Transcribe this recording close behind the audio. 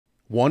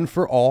One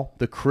for All,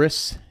 the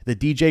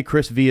DJ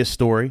Chris Villa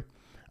story,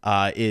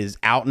 is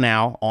out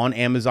now on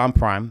Amazon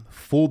Prime.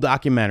 Full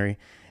documentary.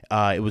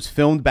 It was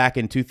filmed back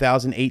in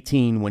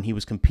 2018 when he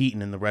was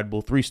competing in the Red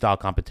Bull 3 style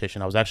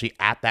competition. I was actually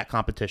at that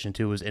competition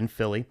too. It was in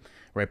Philly,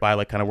 right by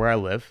like kind of where I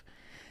live.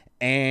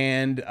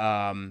 And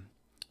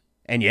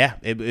yeah,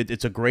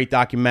 it's a great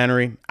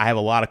documentary. I have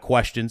a lot of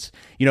questions.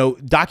 You know,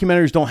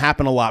 documentaries don't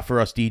happen a lot for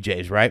us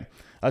DJs, right?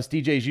 Us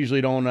DJs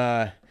usually don't,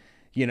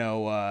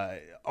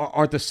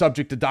 aren't the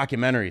subject to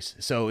documentaries.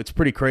 So it's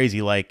pretty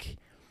crazy. Like,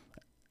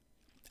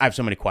 I have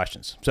so many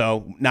questions.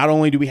 So not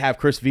only do we have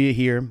Chris Villa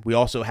here, we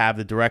also have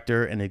the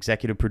director and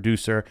executive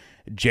producer,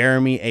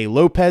 Jeremy A.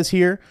 Lopez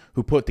here,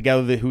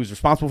 who's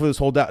responsible for this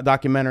whole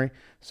documentary.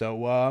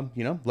 So,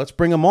 let's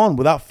bring him on.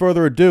 Without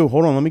further ado,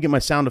 hold on, let me get my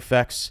sound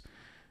effects.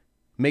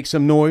 Make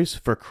some noise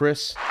for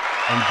Chris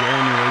and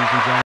Jeremy, ladies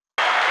and gentlemen.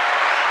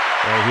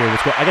 Right here,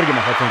 let's go. I got to get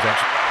my headphones out.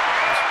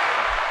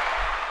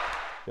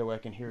 That way I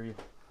can hear you.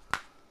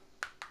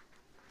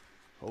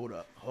 Hold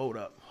up.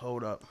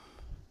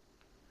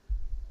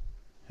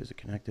 Is it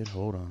connected?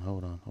 Hold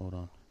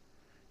on.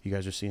 You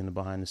guys are seeing the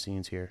behind the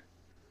scenes here.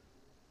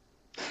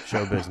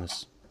 Show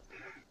business.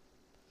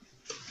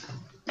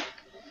 There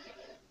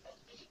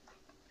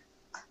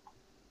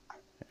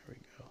we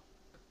go.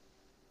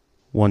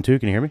 1, 2,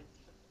 can you hear me?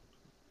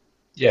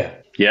 Yeah.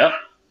 Yep.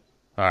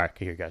 All right,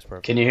 can you hear you guys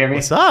perfect. Can you hear me?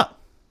 What's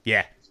up?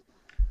 Yeah.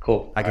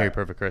 Cool. I can hear you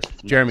perfect, Chris.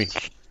 Jeremy,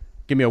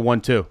 give me a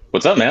 1, 2.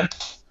 What's up, man?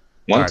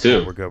 1,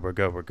 2. Cool. We're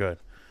good.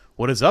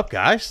 What is up,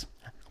 guys?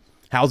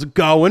 How's it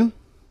going?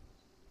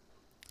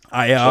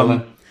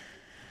 Yeah.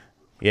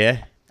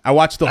 I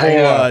watched the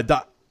whole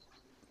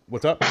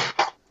What's up?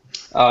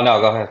 Oh no,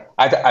 go ahead.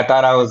 I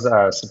thought I was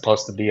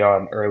supposed to be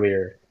on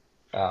earlier,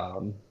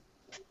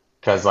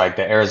 because like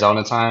the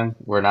Arizona time,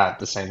 we're not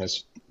the same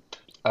as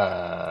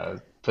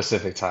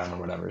Pacific time or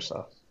whatever.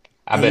 So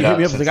I've been up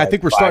since I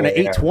think we're starting at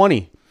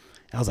 8:20.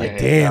 I was like,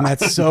 damn,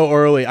 that's so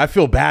early. I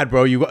feel bad,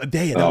 bro.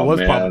 That was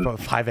probably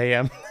 5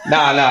 a.m. No,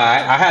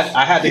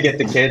 I had to get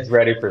the kids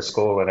ready for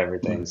school and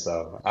everything.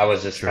 So I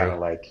was just kind of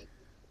like,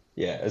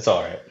 yeah, it's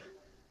all right.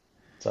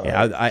 So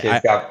yeah,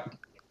 the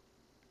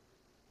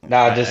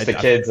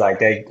kids,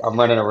 like I'm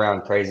running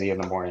around crazy in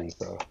the morning.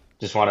 So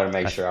just wanted to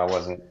make sure I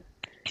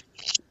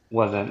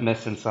wasn't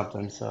missing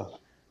something. So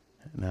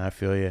no, I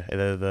feel you.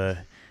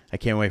 I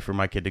can't wait for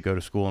my kid to go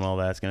to school and all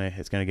that. It's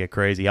gonna get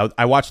crazy.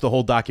 I watched the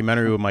whole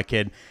documentary with my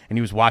kid, and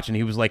he was watching.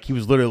 He was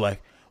literally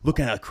like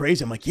looking at it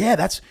crazy. I'm like, yeah,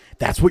 that's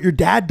what your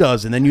dad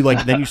does. And then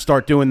you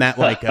start doing that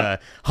like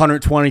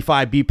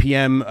 125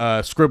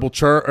 BPM scribble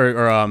chirp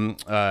or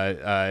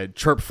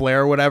chirp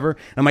flare or whatever.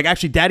 And I'm like,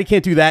 actually, Daddy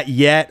can't do that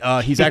yet.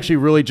 He's actually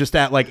really just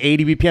at like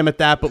 80 BPM at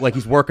that, but like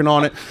he's working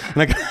on it. And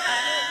like,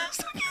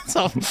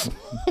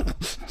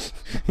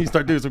 he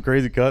start doing some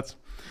crazy cuts.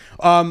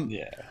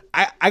 yeah.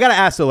 I gotta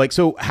ask though, like,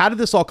 so how did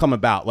this all come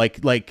about?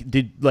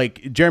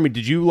 Jeremy,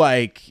 did you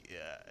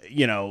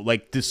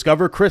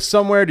discover Chris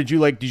somewhere? Did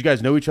you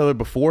guys know each other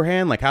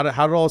beforehand? Like, how did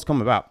all this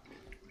come about?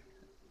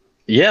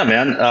 Yeah,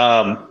 man.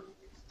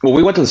 Well,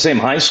 we went to the same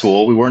high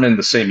school. We weren't in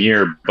the same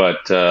year,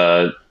 but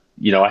I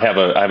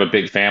have a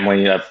big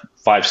family. I have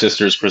 5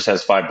 sisters. Chris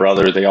has 5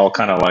 brothers. They all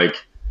kind of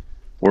like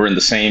were in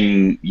the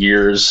same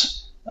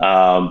years.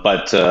 So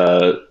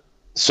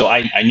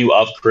I knew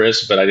of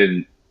Chris, but I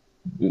didn't.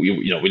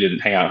 We didn't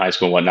hang out in high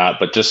school and whatnot,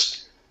 but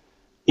just,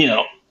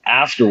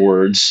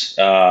 afterwards,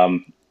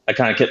 I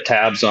kind of kept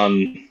tabs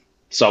on,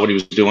 saw what he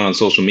was doing on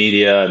social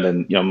media.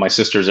 And then, my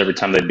sisters, every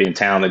time they'd be in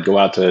town, they'd go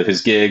out to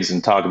his gigs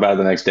and talk about it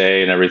the next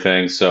day and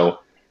everything. So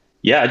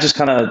yeah, I just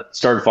kind of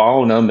started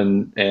following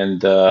him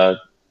and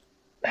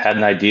had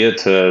an idea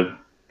to,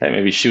 hey,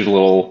 maybe shoot a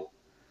little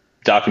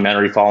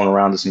documentary following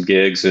around to some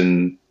gigs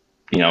and,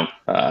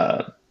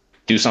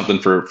 do something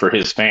for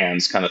his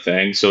fans kind of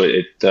thing. So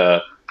it,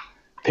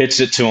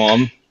 pitched it to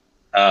him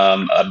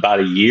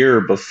about a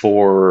year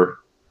before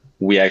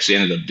we actually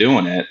ended up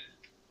doing it.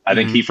 I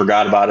think he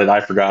forgot about it. I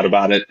forgot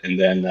about it. And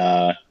then,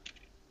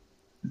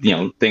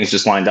 things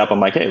just lined up. I'm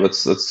like, hey,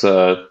 let's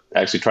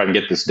actually try and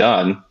get this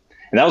done.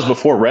 And that was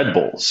before Red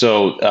Bull.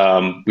 So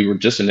we were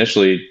just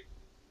initially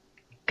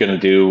going to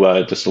do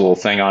just a little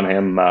thing on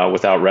him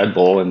without Red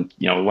Bull. And,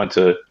 we went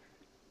to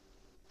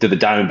the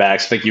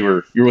Diamondbacks. I think you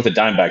were with the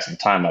Diamondbacks at the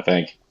time, I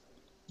think.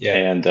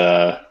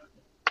 Yeah.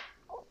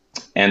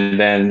 And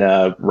then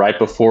right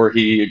before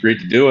he agreed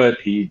to do it,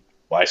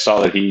 I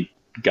saw that he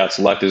got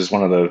selected as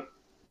one of the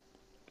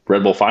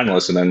Red Bull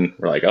finalists, and then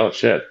we're like, oh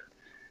shit,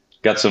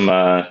 got some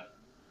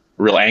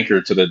real anchor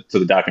to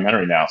the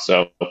documentary now.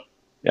 So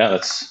yeah,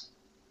 that's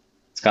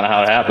kind of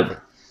how it happened.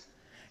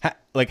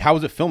 How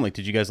was it filmed? Like,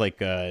 did you guys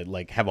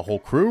have a whole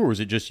crew, or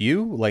was it just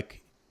you?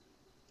 Like,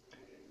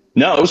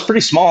 no, it was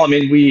pretty small. I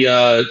mean, we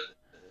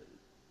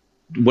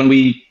when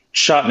we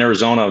shot in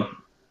Arizona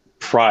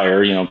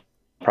prior,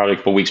 probably a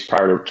couple weeks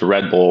prior to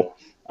Red Bull,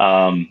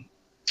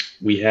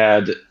 we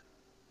had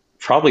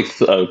probably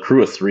a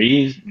crew of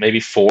 3, maybe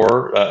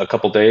 4, a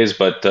couple days,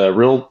 but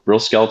real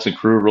skeleton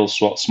crew, real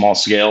small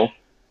scale.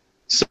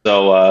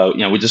 So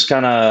we just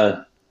kind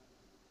of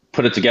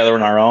put it together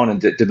on our own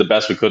and did the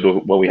best we could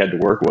with what we had to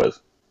work with.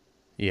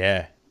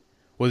 Yeah.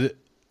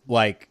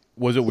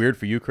 Was it weird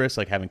for you, Chris,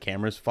 like having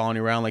cameras following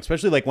you around? Like,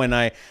 especially like when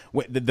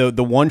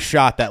the one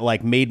shot that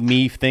like made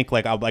me think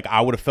like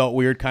I would have felt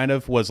weird kind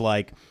of was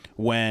like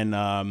when,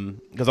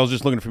 because I was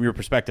just looking from your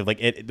perspective,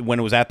 like when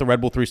it was at the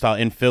Red Bull 3 Style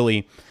in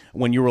Philly,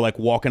 when you were like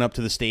walking up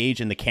to the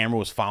stage and the camera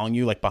was following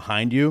you like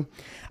behind you,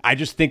 I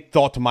just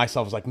thought to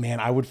myself, I was like, man,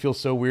 I would feel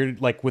so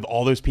weird like with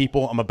all those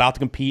people. I'm about to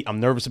compete. I'm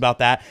nervous about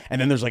that. And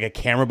then there's like a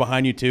camera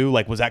behind you too.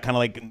 Like, was that kind of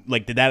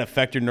like, did that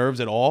affect your nerves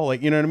at all?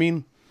 Like, you know what I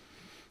mean?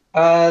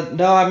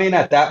 No, I mean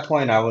at that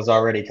point I was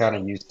already kind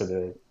of used to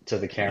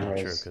the Yeah,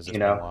 true, cameras, because it's you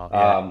been a know. while.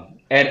 Yeah.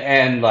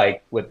 And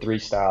like with three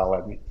style,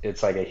 I mean,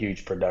 it's like a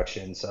huge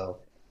production, so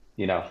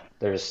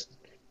there's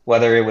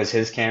whether it was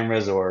his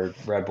cameras or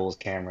Red Bull's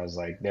cameras,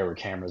 like there were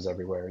cameras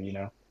everywhere, you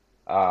know.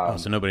 Oh, Um,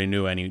 so nobody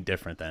knew any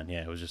different then.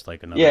 Yeah, it was just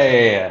like yeah, another.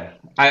 yeah,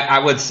 yeah. I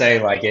would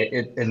say like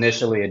it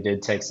initially it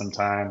did take some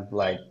time.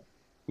 Like,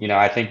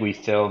 I think we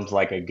filmed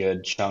like a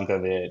good chunk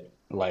of it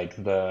like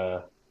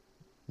the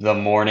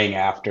morning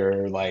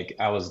after like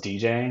I was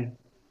DJing.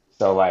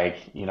 So like,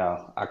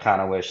 I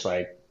kind of wish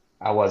like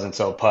I wasn't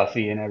so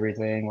puffy and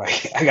everything.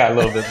 Like I got a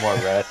little bit more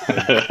rest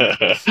and,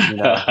 you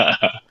know,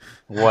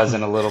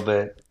 wasn't a little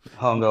bit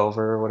hungover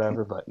or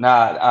whatever, but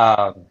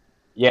not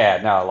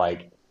yeah, no,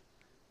 like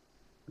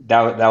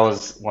that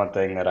was one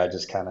thing that I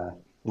just kind of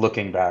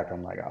looking back,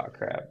 I'm like, oh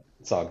crap.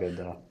 It's all good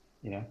though,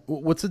 you know.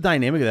 What's the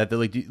dynamic of that?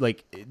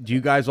 Do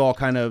you guys all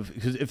kind of,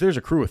 because if there's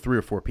a crew of 3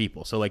 or 4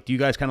 people, so like do you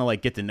guys kind of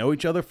like get to know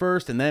each other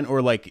first and then,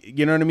 or like,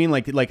 you know what I mean?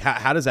 Like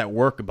how does that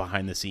work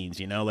behind the scenes?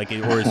 You know, like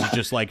or is it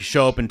just like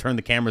show up and turn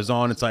the cameras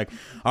on? It's like,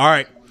 all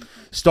right,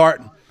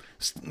 start,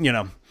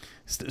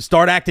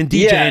 start acting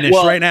DJing-ish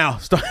right now.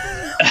 Start.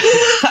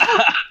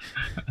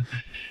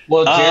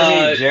 Well,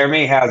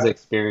 Jeremy has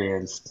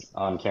experience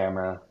on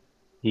camera.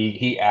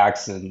 He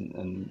acts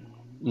and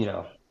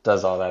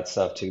does all that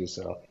stuff too.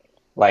 So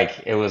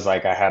like it was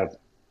like I had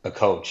a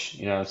coach,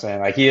 you know what I'm saying?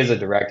 Like he is a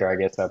director, I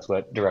guess that's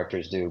what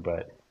directors do,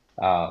 but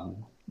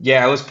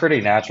yeah, it was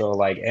pretty natural.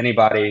 Like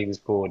anybody was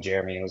cool with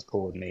Jeremy, it was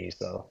cool with me.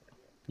 So,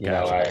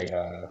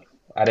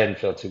 I didn't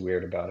feel too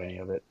weird about any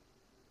of it.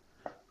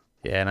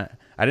 Yeah, and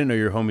I didn't know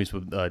you were homies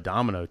with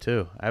Domino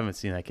too. I haven't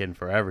seen that kid in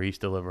forever. He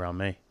used to live around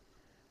me.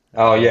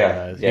 Oh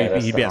yeah. Yeah,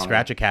 that's He'd the be at homie.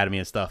 Scratch Academy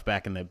and stuff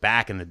back in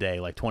the day,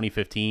 like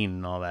 2015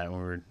 and all that. When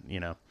we were,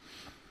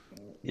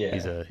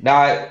 he's Yeah. a No,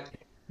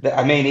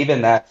 I mean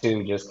even that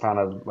too, just kind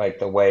of like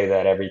the way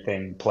that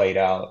everything played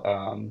out.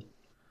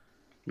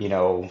 You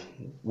know,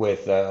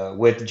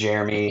 with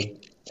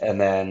Jeremy and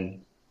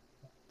then,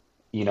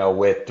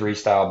 with Three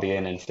Style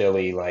being in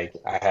Philly, like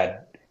I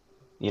had,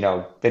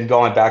 been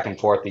going back and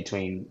forth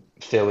between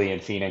Philly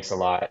and Phoenix a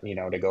lot,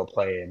 to go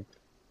play in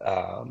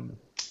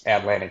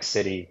Atlantic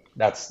City.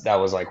 That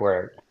was like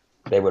where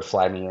they would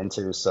fly me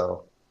into.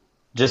 So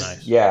just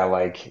nice. yeah,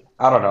 like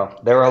I don't know.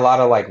 There were a lot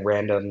of like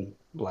random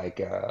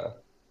like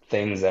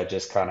things that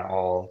just kind of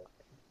all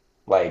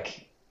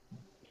like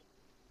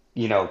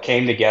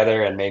came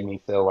together and made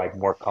me feel like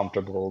more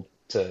comfortable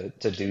to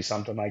do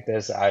something like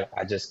this. I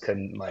just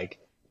couldn't like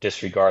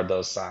disregard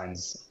those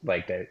signs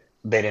like they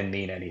didn't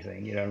mean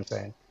anything, you know what I'm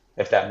saying?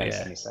 If that makes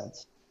Yeah, any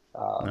sense.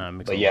 no, it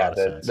makes a But yeah, lot of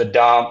the sense.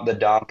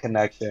 Dom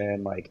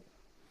connection, like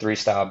Three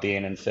Style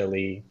being in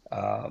Philly,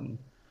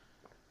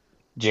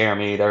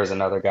 Jeremy, there was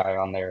another guy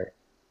on there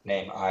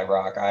named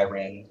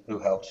Iron, who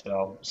helped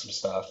film some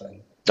stuff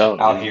and Oh,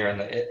 out yeah. here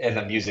in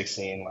the music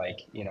scene, like,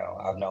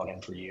 I've known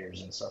him for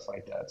years and stuff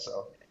like that.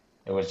 So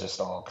it was just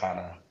all kind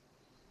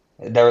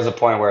of, there was a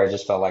point where it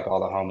just felt like all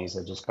the homies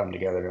had just come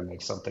together to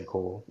make something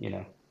cool, you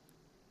know?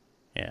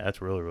 Yeah,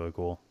 that's really really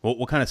cool.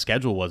 What kind of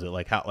schedule was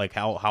it? How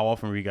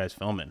often were you guys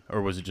filming,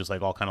 or was it just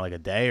like all kind of like a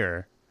day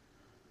or?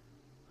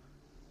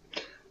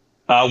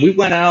 We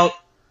went out,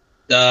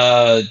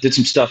 did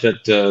some stuff at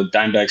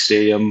Diamondback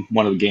Stadium,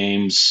 one of the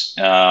games.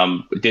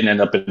 It didn't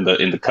end up in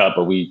the cup,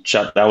 but we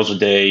shot. That was a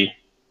day,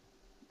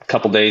 a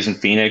couple days in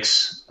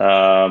Phoenix,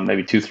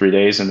 maybe 2 3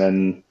 days, and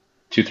then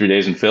 2 3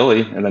 days in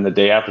Philly, and then the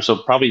day after. So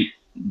probably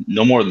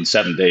no more than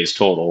 7 days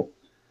total.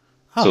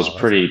 So it was Oh,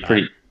 that's not bad.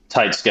 pretty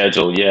tight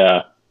schedule.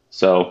 Yeah.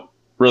 So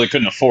really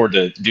couldn't afford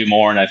to do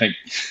more, and I think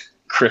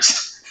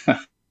Chris,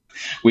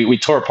 we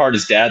tore apart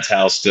his dad's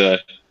house to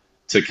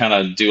kind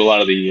of do a lot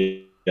of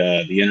the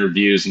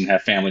interviews and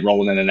have family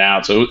rolling in and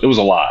out. So it was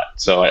a lot.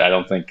 So I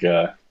don't think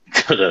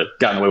could have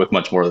gotten away with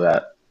much more of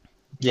that.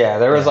 Yeah,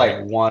 there was Yeah,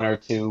 like one or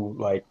two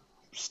like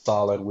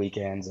solid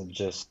weekends of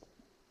just,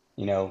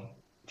 you know,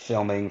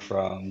 filming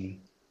from,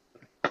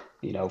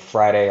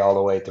 Friday all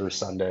the way through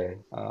Sunday.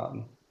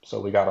 So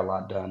we got a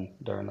lot done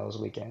during those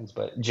weekends.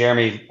 But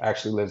Jeremy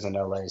actually lives in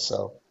LA,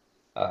 so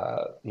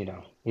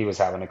he was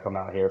having to come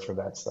out here for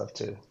that stuff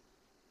too,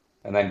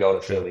 and then go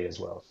to true. Philly as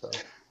well. So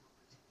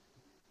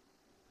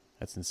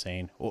That's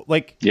insane. Well,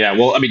 like, Yeah.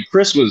 Well, I mean,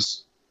 Chris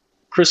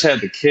had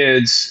the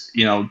kids.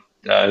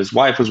 His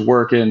wife was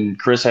working.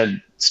 Chris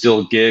had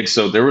still gigs,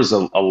 so there was a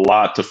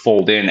lot to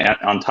fold in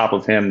on top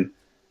of him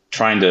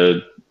trying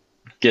to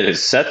get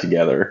his set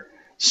together.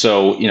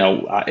 So,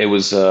 it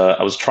was,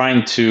 I was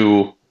trying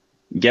to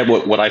get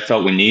what I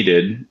felt we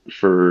needed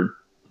for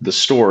the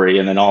story,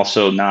 and then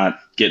also not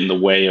get in the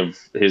way of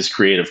his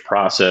creative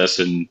process.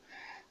 And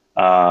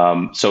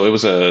so it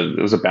was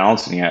a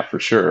balancing act for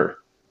sure.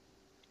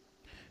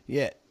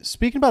 Yeah.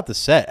 Speaking about the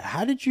set,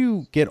 how did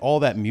you get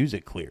all that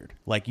music cleared?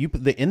 Like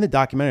in the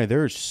documentary,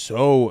 there's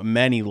so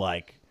many,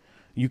 like,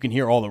 you can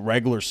hear all the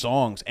regular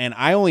songs, and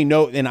I only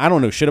know, and I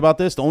don't know shit about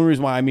this. The only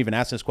reason why I'm even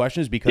asking this question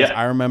is because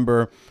I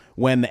remember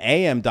when the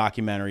AM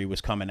documentary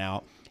was coming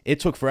out, it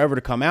took forever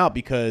to come out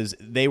because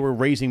they were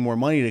raising more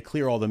money to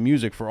clear all the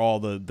music for all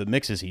the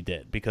mixes he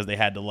did, because they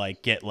had to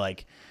like get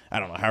like, I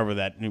don't know, however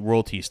that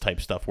royalties type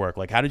stuff work.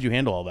 Like, how did you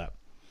handle all that?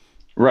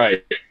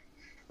 Right.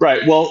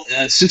 Right. Well,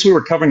 since we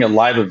were covering a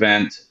live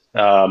event,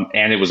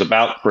 and it was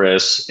about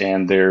Chris,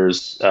 and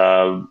there's,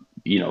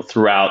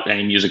 throughout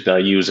any music that I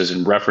use is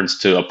in reference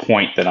to a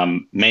point that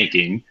I'm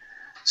making.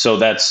 So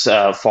that's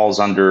falls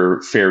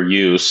under fair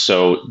use.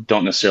 So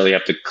don't necessarily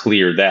have to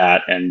clear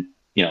that. And,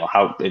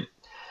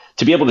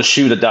 to be able to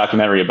shoot a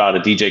documentary about a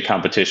DJ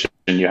competition,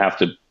 you have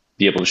to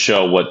be able to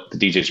show what the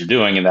DJs are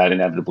doing, and that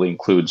inevitably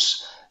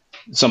includes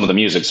some of the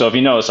music. So if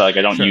you notice, like,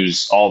 I don't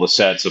use all the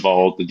sets of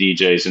all the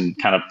DJs, and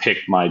kind of pick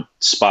my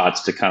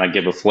spots to kind of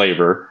give a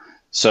flavor.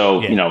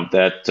 So,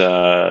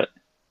 that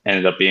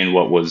ended up being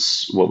what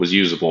was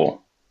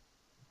usable.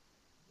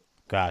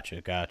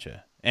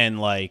 Gotcha.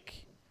 And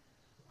like,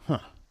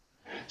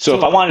 So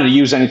if I wanted to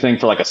use anything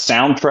for like a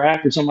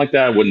soundtrack or something like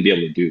that, I wouldn't be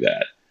able to do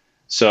that.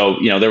 So,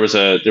 there was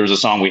a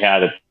song we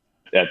had at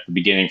the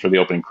beginning for the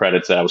opening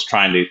credits that I was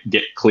trying to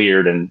get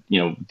cleared, and,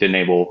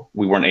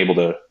 we weren't able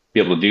to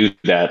do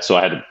that. So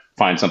I had to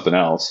find something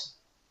else.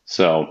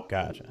 So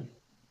gotcha.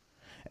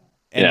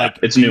 And like,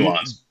 it's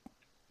nuanced.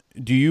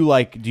 Do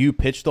you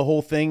pitch the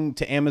whole thing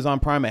to Amazon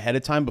Prime ahead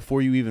of time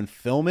before you even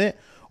film it?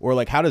 Or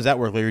like, how does that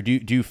work? Like, do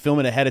you film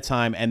it ahead of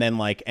time and then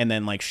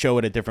show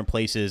it at different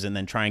places and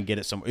then try and get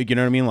it somewhere? You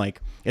know what I mean? Like,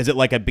 is it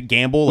like a big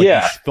gamble? Like, you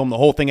film the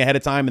whole thing ahead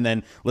of time and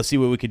then let's see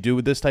what we could do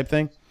with this type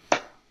thing?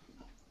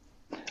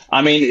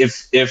 I mean,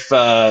 if it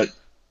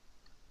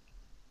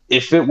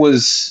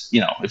was,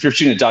 if you're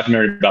shooting a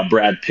documentary about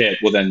Brad Pitt,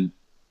 well then,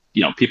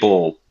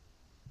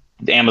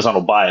 Amazon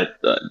will buy it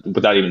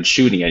without even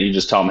shooting it. You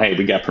just tell them, hey,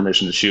 we got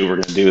permission to shoot. We're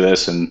going to do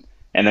this. And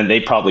then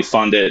they probably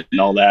fund it and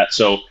all that.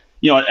 So,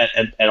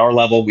 at our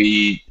level,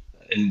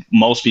 in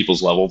most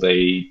people's level,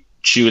 they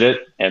shoot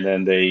it and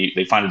then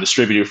they find a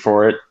distributor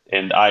for it.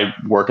 And I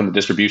work in the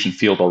distribution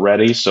field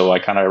already, so I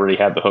kind of already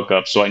had the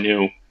hookup. So I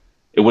knew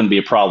it wouldn't be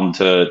a problem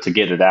to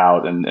get it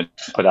out and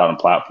put out on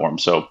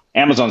platforms. So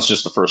Amazon's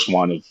just the first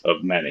one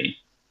of many.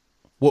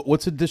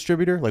 What's a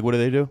distributor? Like, what do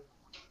they do?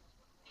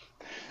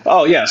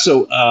 Oh yeah.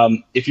 So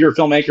if you're a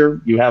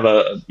filmmaker, you have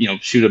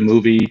shoot a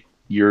movie,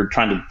 you're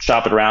trying to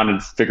shop it around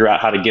and figure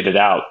out how to get it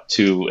out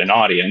to an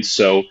audience.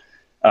 So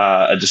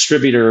a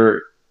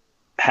distributor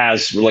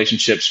has direct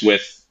relationships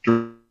with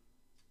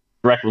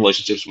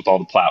all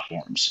the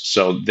platforms.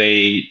 So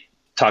they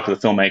talk to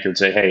the filmmaker and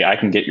say, hey, I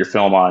can get your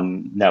film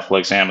on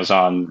Netflix,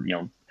 Amazon,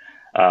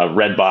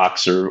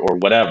 Redbox or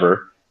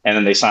whatever. And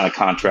then they sign a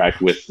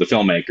contract with the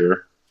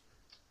filmmaker.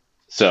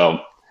 So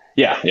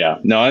yeah.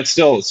 No, it's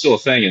still a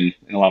thing in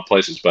a lot of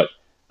places. But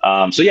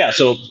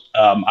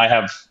I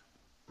have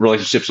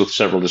relationships with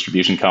several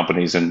distribution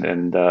companies,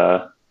 and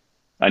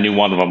I knew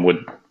one of them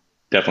would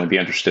definitely be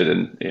interested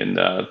in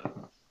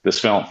this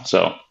film.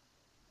 So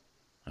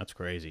that's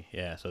crazy.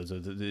 Yeah. So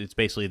it's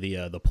basically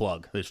the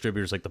plug. The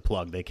distributor's like the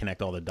plug. They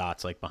connect all the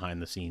dots, like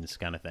behind the scenes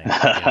kind of thing.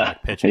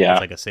 Like pitching. Yeah.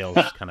 It's like a sales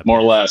kind of more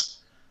pitch. or less.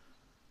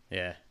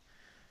 Yeah.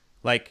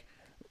 Like,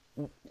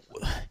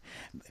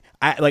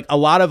 I like a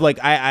lot of like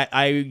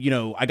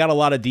I got a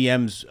lot of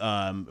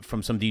DMs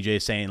from some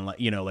DJs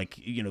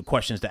saying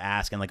questions to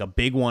ask, and like a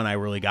big one I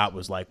really got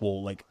was like,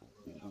 well, like,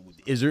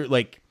 is it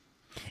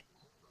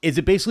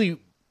basically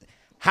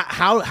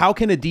how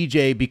can a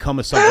DJ become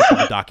a subject of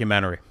a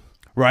documentary,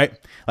 right?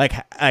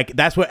 Like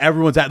that's what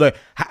everyone's at. Like,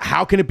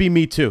 how can it be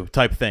me too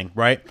type thing,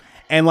 right?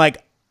 And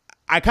like,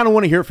 I kind of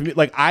want to hear it from you.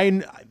 Like,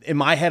 in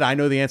my head, I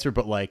know the answer,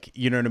 but like,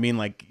 you know what I mean?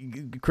 Like,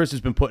 Chris has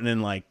been putting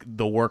in like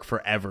the work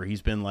forever.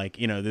 He's been like,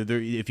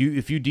 if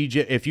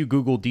you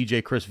Google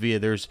DJ Chris Villa,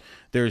 there's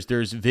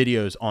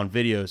videos on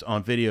videos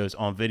on videos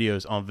on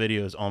videos on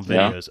videos on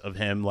videos of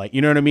him. Like,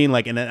 you know what I mean?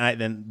 Like, and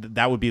then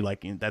that would be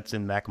like, that's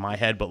in the back of my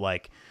head. But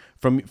like,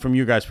 from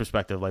your guys'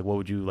 perspective, like, what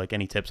would you like?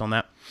 Any tips on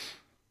that?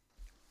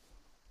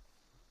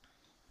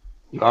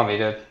 You want me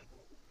to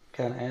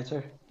kind of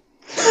answer?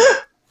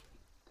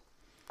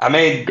 I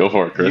mean, go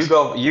for it, Chris.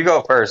 You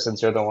go first,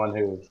 since you're the one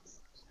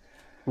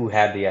who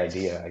had the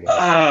idea, I guess.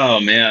 Oh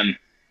man.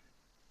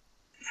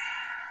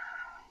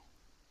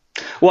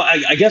 Well,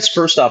 I guess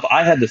first off,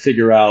 I had to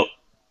figure out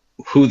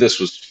who this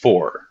was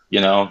for.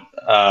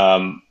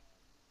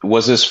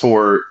 Was this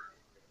for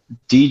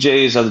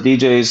DJs, other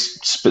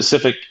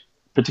DJs,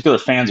 particular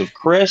fans of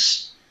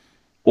Chris,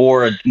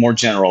 or a more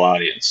general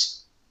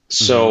audience?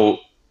 So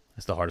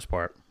that's the hardest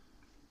part.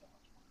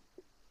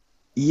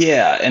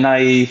 Yeah, and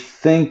I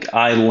think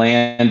I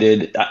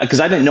landed because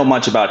I didn't know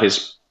much about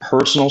his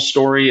personal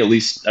story. At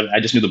least I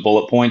just knew the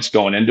bullet points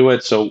going into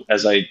it. So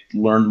as I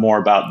learned more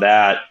about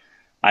that,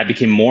 I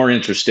became more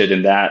interested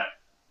in that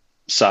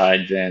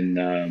side than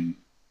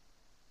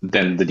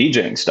the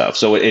DJing stuff.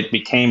 So it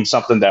became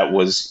something that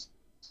was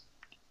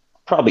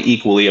probably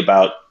equally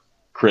about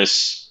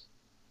Chris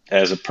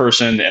as a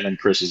person and then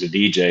Chris as a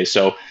DJ.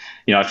 So,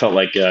 I felt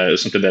like it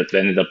was something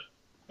that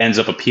ends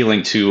up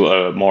appealing to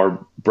a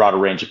more broader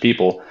range of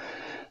people.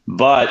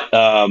 But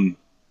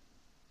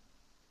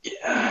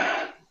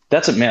yeah,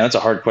 that's a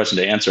hard question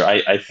to answer.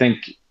 I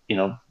think,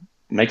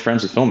 make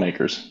friends with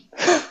filmmakers.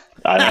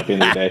 At the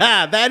end of the day.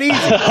 That easy.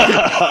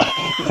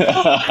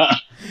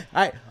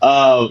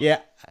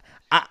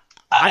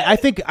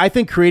 I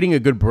think creating a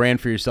good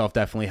brand for yourself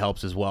definitely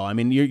helps as well. I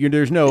mean,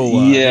 there's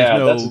no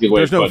that's a good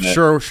way of putting it.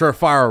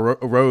 surefire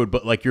road,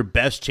 but like your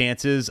best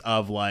chances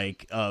of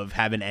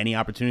having any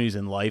opportunities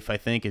in life, I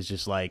think, is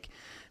just like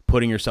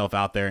putting yourself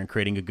out there and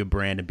creating a good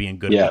brand and being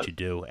good at what you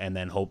do, and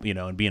then hope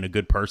and being a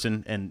good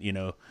person, and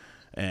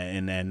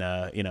and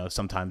then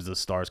sometimes the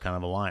stars kind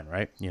of align,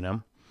 right?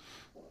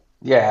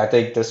 Yeah, I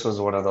think this was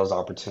one of those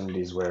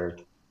opportunities where,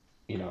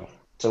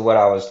 to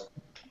what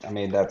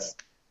that's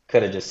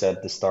could have just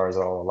said the stars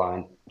all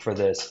aligned for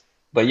this.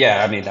 But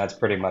yeah, that's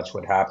pretty much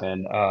what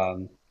happened.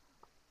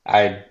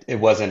 It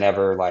wasn't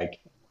ever like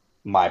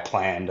my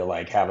plan to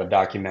like have a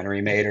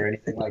documentary made or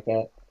anything like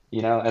that,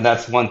 and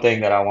that's one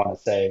thing that I want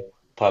to say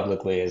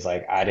publicly is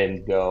like, I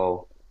didn't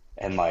go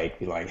and like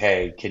be like,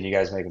 hey, can you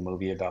guys make a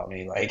movie about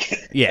me? Like,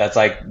 that's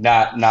like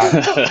not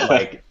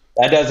like,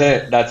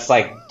 that's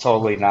like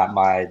totally not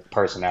my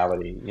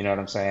personality. You know what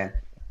I'm saying?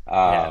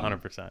 Yeah,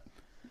 100%.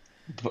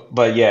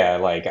 But yeah,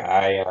 like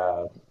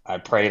I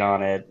prayed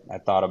on it, I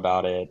thought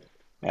about it,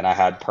 and I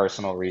had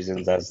personal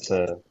reasons as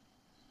to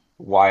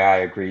why I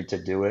agreed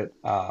to do it.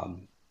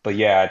 But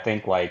yeah, I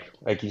think like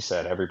you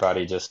said,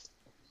 everybody just,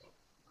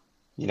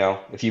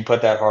 if you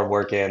put that hard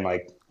work in,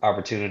 like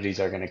opportunities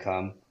are going to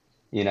come,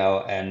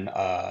 and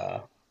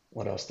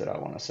what else did I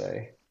want to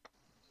say?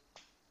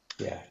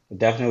 Yeah,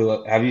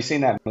 definitely. Have you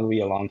seen that movie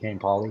Along Came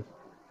Polly?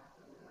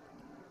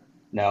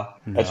 No,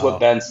 that's what No.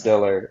 Ben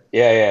Stiller.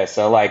 Yeah, yeah.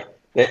 So like,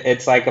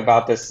 it's like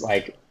about this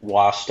like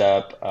washed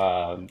up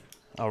I'll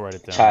write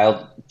it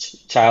down.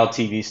 child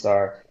TV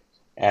star,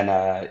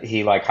 and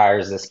he like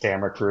hires this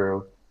camera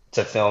crew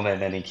to film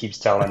him, and he keeps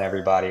telling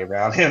everybody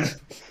around him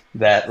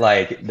that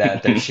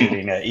they're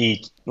shooting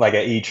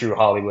a true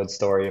Hollywood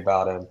story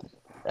about him,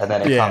 and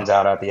then it comes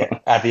out at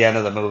the end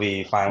of the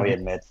movie, he finally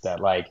admits that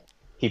like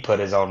he put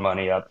his own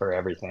money up for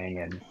everything,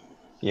 and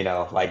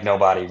like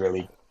nobody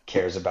really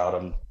cares about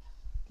him.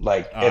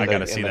 Like I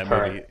gotta see that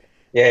current, movie.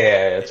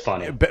 yeah, it's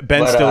funny.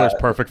 Ben Stiller's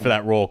perfect for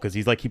that role because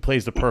he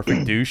plays the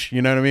perfect douche.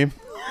 You know what I mean?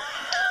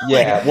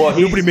 Yeah, well,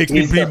 nobody makes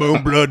me bleed my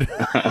own blood.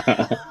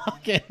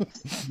 Okay.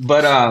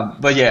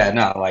 But yeah,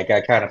 no, like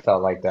I kind of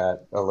felt like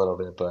that a little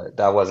bit, but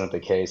that wasn't the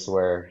case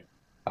where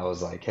I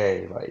was like,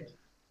 hey, like,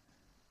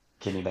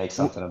 can you make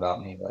something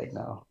about me? Like,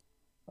 no.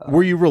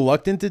 Were you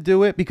reluctant to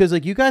do it because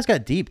like you guys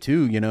got deep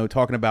too,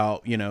 talking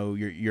about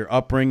your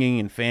upbringing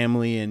and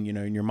family and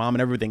and your mom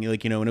and everything,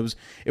 like and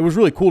it was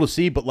really cool to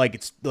see, but like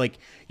it's like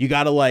you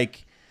gotta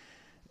like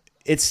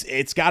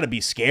it's got to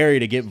be scary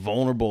to get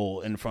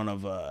vulnerable in front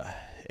of a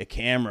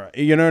camera.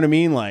 You know what I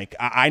mean? Like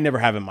I never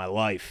have in my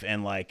life,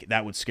 and like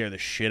that would scare the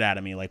shit out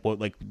of me. Like what?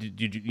 Like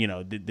did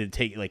you did it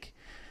take like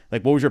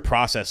what was your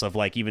process of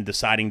like even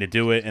deciding to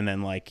do it and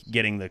then like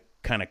getting the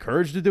kind of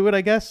courage to do it? I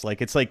guess like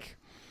it's like.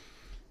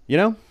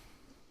 Yeah,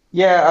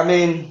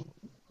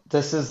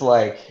 this is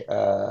like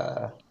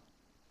I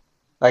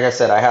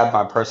said, I had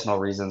my personal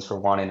reasons for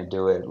wanting to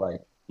do it. Like,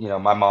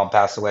 my mom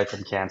passed away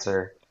from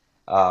cancer.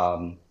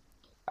 Um,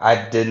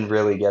 I didn't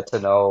really get to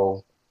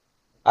know,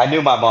 I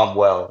knew my mom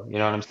well, you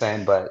know what I'm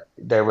saying? But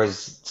there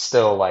was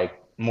still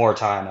like more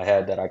time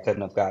ahead that I could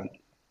have gotten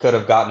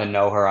to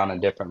know her on a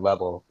different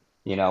level.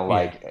 Yeah.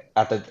 Like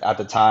at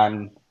the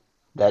time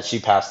that she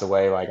passed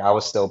away, like I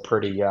was still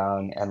pretty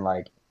young, and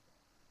like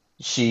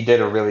she did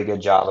a really good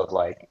job of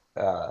like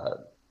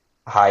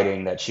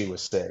hiding that she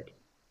was sick.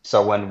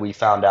 So when we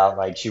found out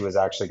like she was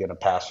actually going to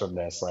pass from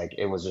this, like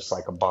it was just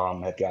like a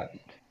bomb had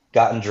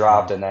gotten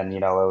dropped, Mm. and then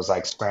it was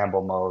like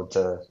scramble mode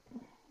to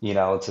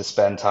to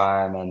spend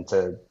time and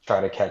to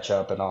try to catch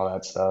up and all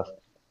that stuff.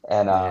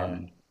 And Yeah.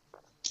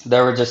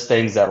 there were just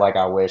things that like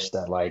I wish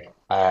that like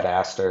I had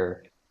asked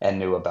her and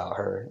knew about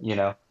her,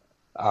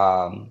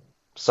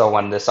 so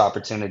when this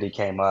opportunity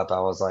came up,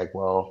 I was like,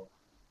 well,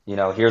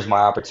 here's my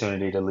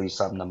opportunity to leave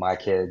something to my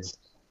kids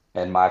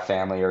and my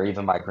family, or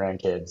even my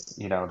grandkids.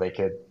 They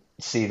could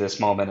see this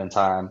moment in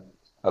time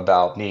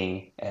about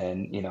me,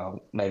 and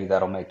maybe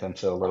that'll make them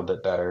feel a little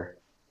bit better,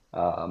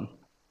 um,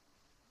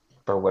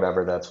 for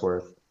whatever that's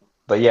worth.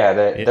 But yeah,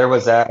 It, there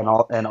was that,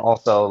 and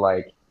also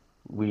like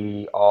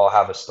we all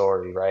have a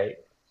story, right?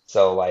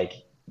 So like,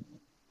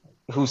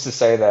 who's to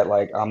say that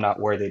like I'm not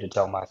worthy to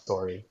tell my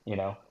story,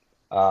 Um,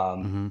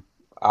 mm-hmm.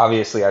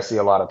 Obviously, I see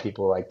a lot of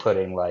people like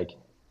putting like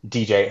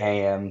DJ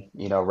AM,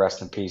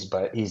 rest in peace,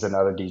 but he's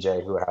another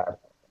DJ who had,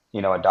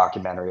 a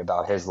documentary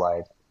about his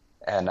life,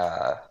 and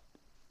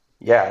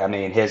Yeah, I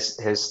mean his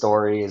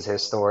story is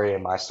his story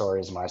and my story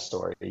is my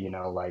story.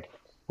 Like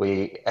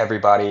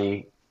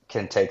everybody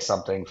can take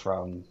something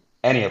from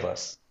any of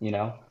us,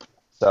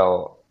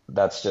 So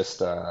that's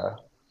just I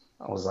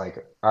was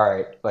like, all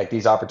right, like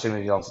these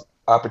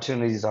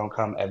opportunities don't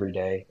come every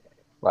day.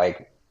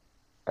 Like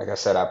like I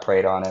said, I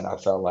prayed on it. I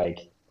felt like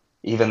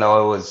even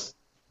though it was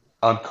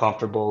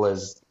uncomfortable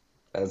as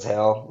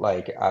hell,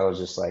 like I was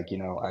just like,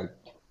 I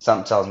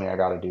something tells me I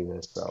got to do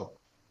this. So,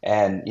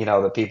 and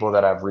the people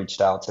that have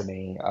reached out to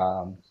me,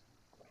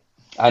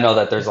 I know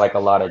that there's like a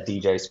lot of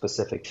DJ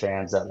specific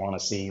fans that want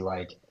to see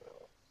like,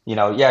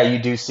 yeah, you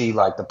do see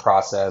like the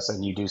process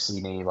and you do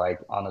see me like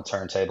on the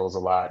turntables a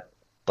lot,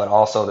 but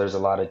also there's a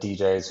lot of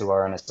DJs who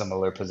are in a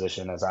similar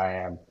position as I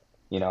am,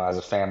 as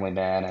a family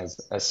man, as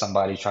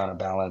somebody trying to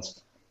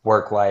balance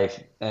work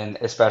life, and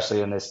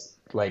especially in this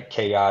like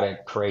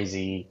chaotic,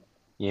 crazy,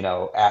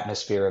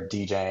 atmosphere of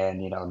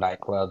DJing,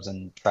 nightclubs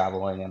and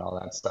traveling and all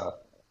that stuff.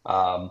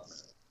 Um,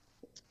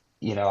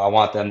 I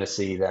want them to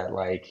see that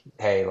like,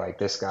 hey, like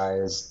this guy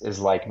is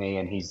like me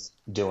and he's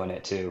doing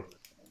it too,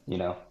 you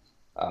know.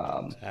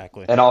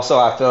 Exactly. And also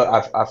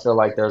I feel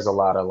like there's a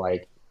lot of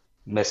like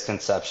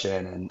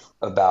misconception and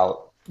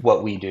about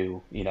what we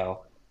do,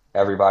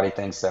 Everybody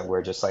thinks that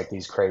we're just like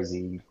these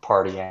crazy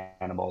party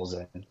animals,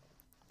 and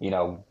you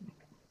know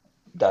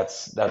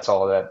that's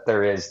all that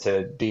there is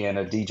to being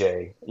a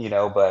DJ,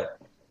 but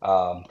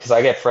because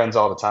I get friends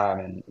all the time,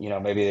 and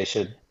maybe they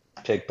should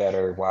pick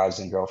better wives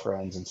and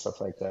girlfriends and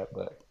stuff like that,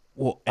 but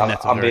Well, and I'm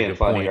that's a I'm very being good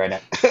funny point. right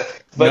now.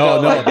 But No,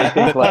 no, no, like I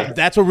think like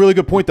that's a really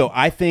good point though.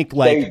 I think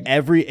like they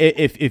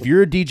if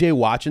you're a DJ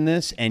watching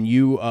this and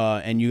you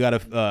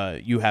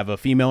got you have a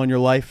female in your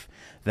life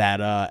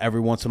that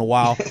every once in a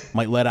while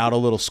might let out a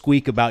little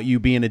squeak about you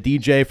being a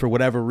DJ for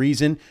whatever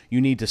reason,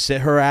 you need to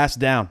sit her ass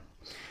down,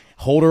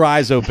 hold her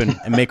eyes open,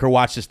 and make her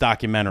watch this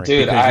documentary,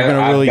 dude, because you're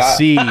gonna I've really got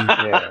see,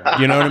 yeah.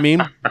 you know what I mean,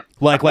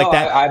 No, like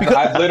that. Because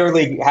I've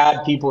literally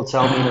had people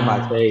tell me to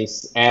my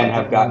face and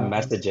have gotten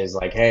messages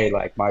like, "Hey,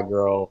 like my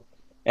girl,"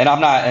 and I'm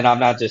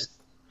not just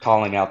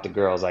calling out the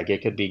girls. Like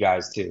it could be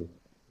guys too,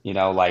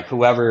 like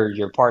whoever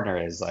your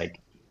partner is. Like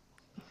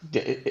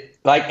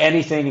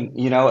anything,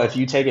 if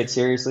you take it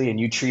seriously and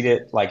you treat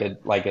it like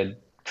a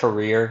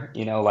career,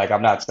 like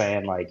I'm not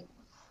saying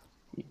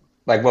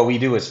like what we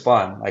do is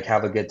fun, like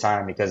have a good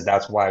time because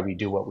that's why we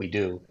do what we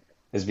do,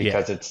 is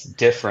yeah, because it's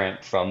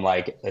different from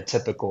like a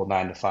typical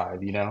 9 to 5,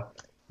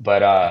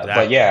 But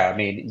exactly. yeah, I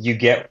mean, you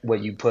get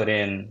what you put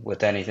in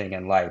with anything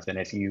in life, and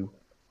if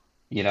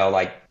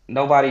like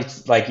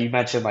nobody's like you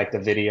mentioned like the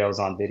videos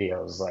on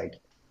videos, like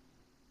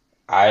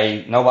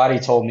I nobody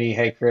told me,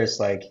 hey Chris,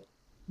 like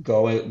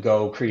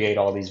go create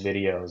all these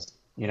videos.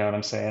 You know what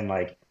I'm saying?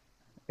 Like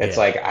it's Yeah.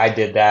 like I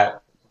did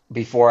that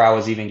before I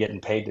was even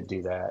getting paid to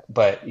do that.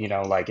 But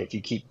like if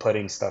you keep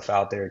putting stuff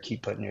out there,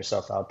 keep putting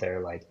yourself out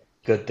there, like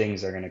good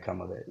things are gonna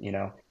come of it.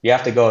 You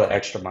have to go the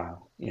extra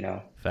mile.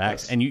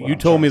 Facts. That's And what you I'm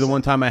told trying me to the say.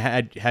 one time I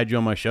had you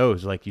on my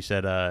shows, like you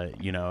said,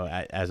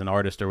 as an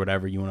artist or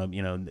whatever, you want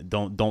to,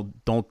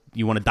 don't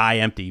you want to die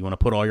empty. You want to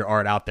put all your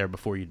art out there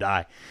before you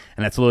die.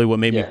 And that's literally what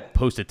made me Yeah.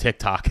 post a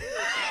TikTok.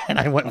 And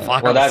I went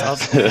Well, viral. So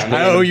that's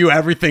I I owe mean, you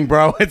everything,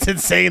 bro. It's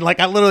insane. Like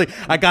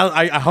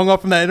I hung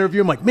up from that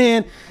interview. I'm like,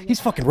 man, he's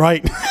fucking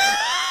right.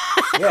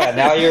 yeah,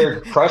 now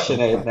you're crushing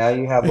it. Now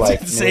you have It's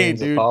like insane,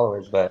 millions of dude.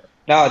 followers. But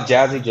now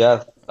Jazzy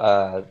Jeff,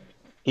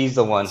 he's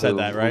the one Said who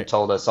that, who right?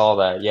 told us all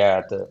that,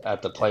 yeah,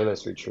 at the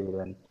playlist retreat.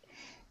 And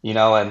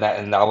and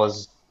that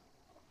was,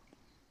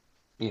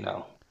 you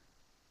know,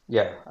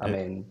 yeah, I It,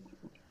 mean,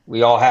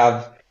 we all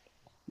have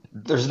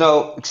there's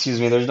no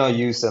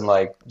use in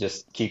like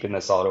just keeping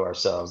this all to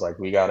ourselves. Like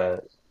we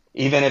gotta,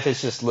 even if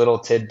it's just little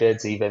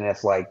tidbits, even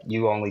if like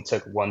you only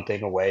took one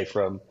thing away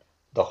from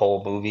the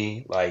whole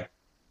movie, like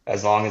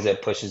as long as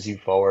it pushes you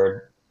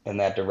forward in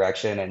that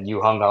direction and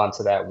you hung on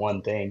to that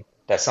one thing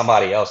that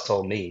somebody else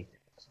told me,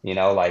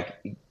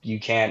 like you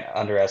can't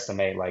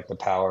underestimate like the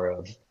power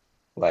of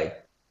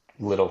like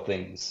little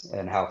things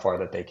and how far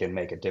that they can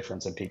make a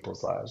difference in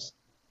people's lives.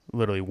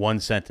 Literally one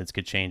sentence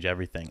could change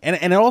everything. And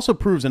it also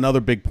proves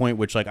another big point,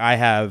 which like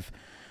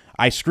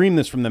I scream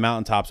this from the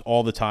mountaintops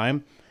all the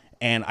time,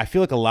 and I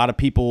feel like a lot of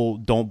people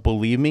don't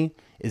believe me,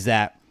 is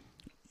that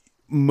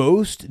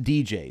most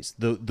DJs,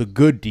 the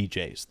good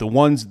DJs, the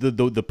ones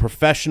the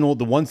professional,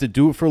 the ones that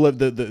do it for a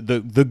living,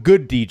 the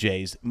good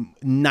DJs,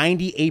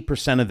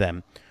 98% of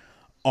them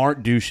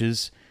aren't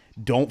douches.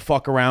 Don't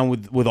fuck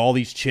around with all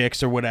these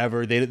chicks or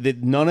whatever.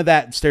 None of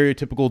that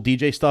stereotypical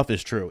DJ stuff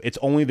is true. It's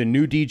only the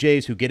new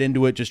DJs who get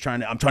into it, just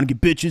I'm trying to get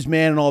bitches,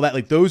 man, and all that.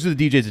 Like those are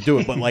the DJs that do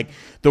it. But like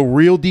the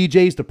real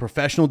DJs, the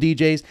professional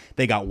DJs,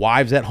 they got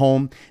wives at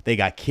home, they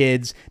got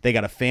kids, they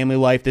got a family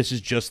life. This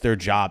is just their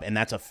job, and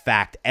that's a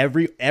fact.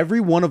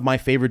 Every one of my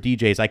favorite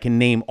DJs I can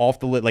name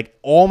off the list, like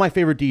all my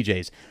favorite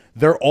DJs,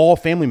 they're all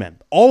family men,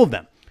 all of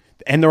them.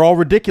 And they're all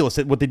ridiculous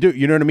at what they do.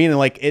 You know what I mean? And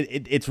like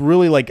it's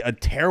really like a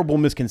terrible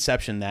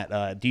misconception that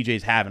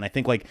DJs have. And I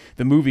think like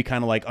the movie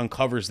kind of like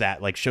uncovers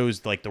that, like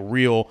shows like the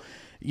real,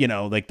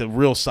 like the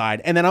real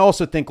side. And then I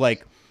also think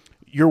like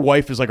your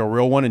wife is like a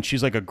real one, and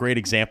she's like a great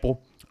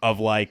example of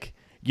like,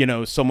 you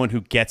know, someone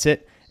who gets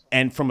it.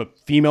 And from a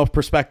female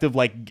perspective,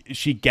 like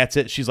she gets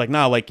it. She's like,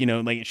 nah, like, you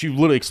know, like she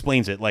literally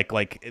explains it, like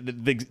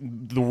the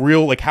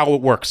real, like how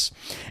it works.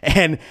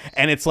 And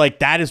it's like,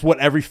 that is what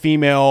every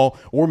female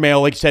or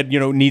male, like you said, you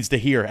know, needs to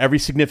hear. Every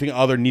significant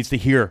other needs to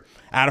hear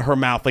out of her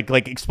mouth,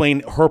 like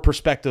explain her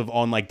perspective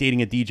on like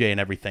dating a DJ and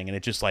everything. And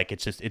it's just like,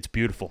 it's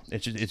beautiful.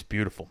 It's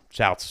beautiful.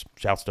 Shouts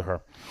to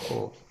her.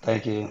 Cool.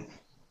 Thank you.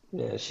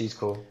 Yeah, she's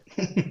cool.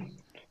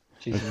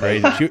 She's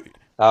crazy.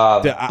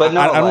 but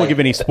no, I don't want to give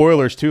any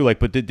spoilers too. Like,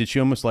 but did she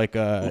almost like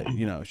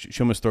you know,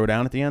 she almost throw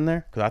down at the end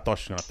there? Because I thought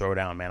she was gonna throw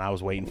down, man. I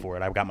was waiting for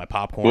it. I've got my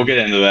popcorn. We'll get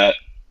into that.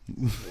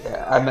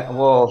 Yeah, I might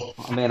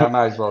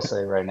as well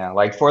say right now,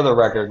 like for the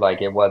record,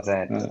 like it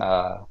wasn't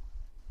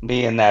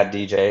me and that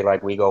DJ.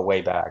 Like we go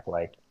way back,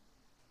 like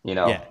you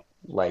know,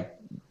 like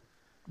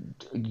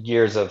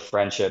years of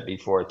friendship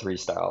before Three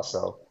Style.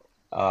 So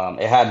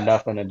it had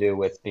nothing to do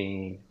with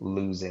me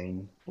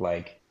losing.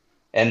 Like,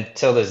 and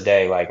till this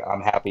day, like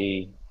I'm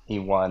happy he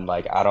won.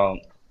 Like I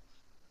don't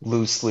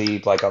lose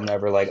sleep. Like I'm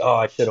never like, oh,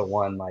 I should have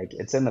won. Like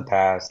it's in the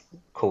past.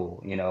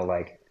 Cool, you know.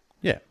 Like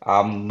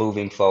I'm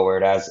moving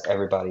forward as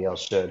everybody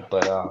else should.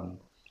 But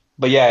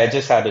yeah, it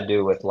just had to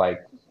do with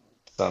like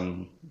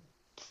some,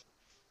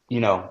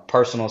 you know,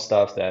 personal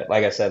stuff that,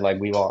 like I said, like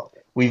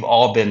we've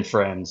all been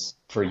friends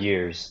for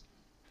years.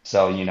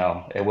 So you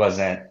know, it was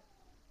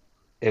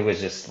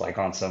just like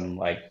on some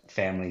like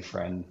family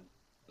friend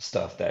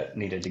stuff that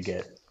needed to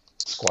get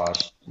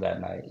squashed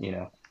that night. You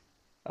know.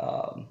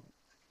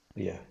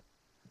 Yeah,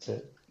 that's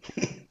it.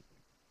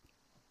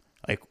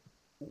 Like,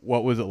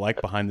 what was it like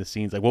behind the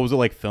scenes? Like, what was it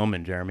like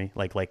filming, Jeremy?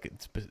 Like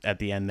at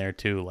the end there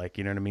too. Like,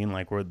 you know what I mean?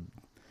 Like, we're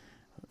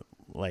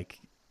like.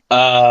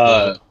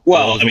 Well,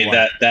 I mean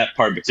that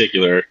part in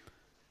particular.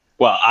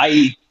 Well,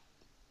 you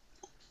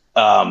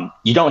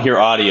don't hear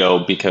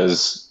audio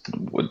because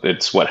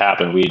it's what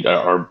happened.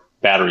 Our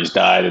batteries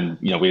died, and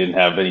you know we didn't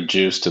have any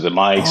juice to the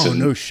mics. Oh, and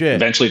no shit!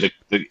 Eventually,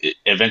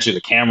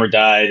 the camera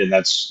died, and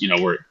that's, you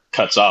know, where it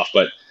cuts off.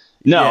 But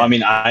no, I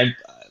mean,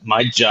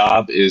 my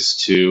job is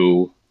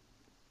to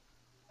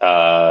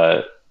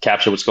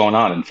capture what's going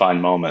on and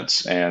find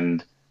moments.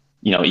 And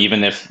you know,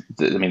 even if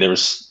there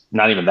was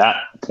not even that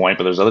point,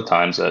 but there's other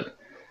times that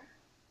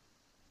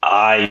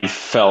I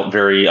felt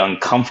very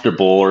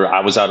uncomfortable, or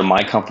I was out of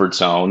my comfort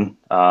zone,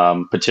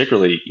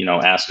 particularly, you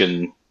know,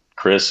 asking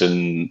Chris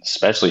and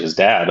especially his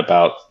dad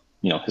about,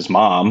 you know, his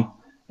mom.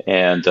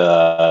 And,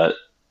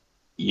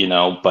 you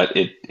know, but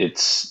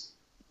it's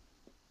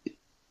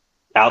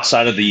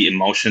outside of the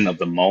emotion of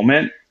the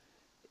moment.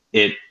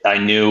 I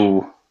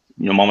knew,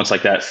 you know, moments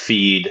like that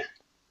feed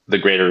the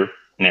greater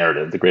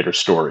narrative, the greater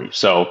story.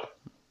 So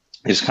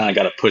you just kind of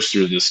got to push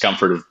through the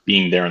discomfort of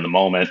being there in the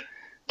moment,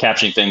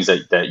 capturing things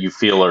that you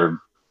feel are,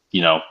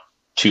 you know,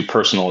 too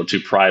personal or too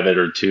private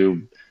or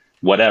too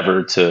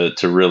whatever to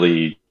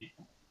really,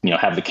 you know,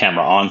 have the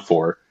camera on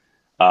for.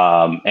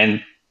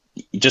 And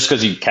just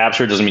because you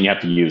capture it doesn't mean you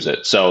have to use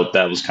it. So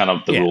that was kind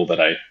of the rule that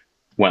I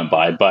went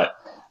by. But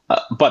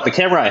the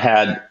camera I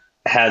had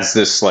has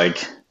this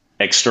like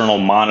external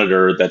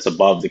monitor that's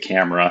above the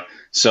camera.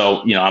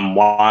 So, you know, I'm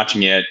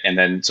watching it, and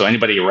then so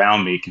anybody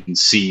around me can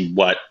see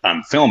what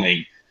I'm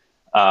filming.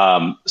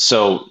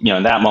 So, you know,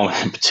 in that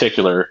moment in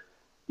particular,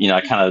 you know,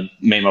 I kind of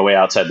made my way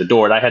outside the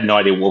door, and I had no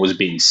idea what was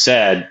being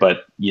said,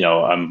 but, you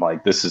know, I'm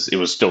like, it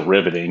was still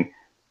riveting.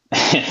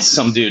 And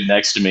some dude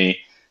next to me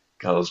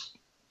goes,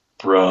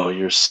 "Bro,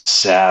 you're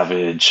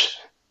savage.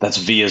 That's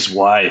Via's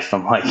wife."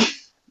 I'm like,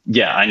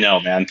 "Yeah, I know,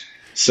 man."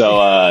 So,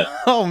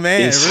 oh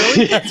man,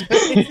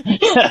 really?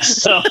 Yeah,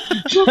 so,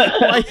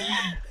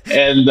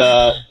 and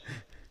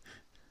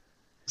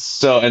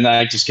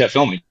I just kept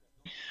filming,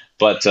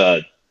 but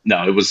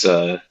no, it was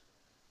an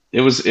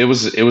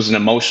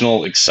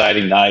emotional,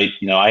 exciting night.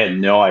 You know, I had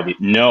no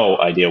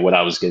idea what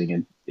I was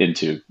getting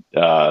into.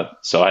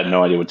 So I had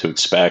no idea what to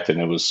expect,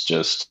 and it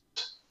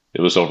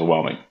was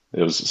overwhelming.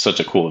 It was such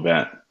a cool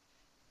event.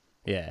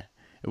 Yeah.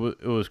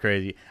 It was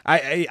crazy.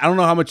 I don't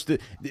know how much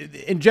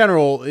in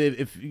general,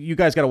 if you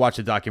guys got to watch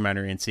the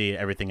documentary and see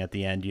everything at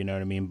the end, you know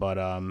what I mean?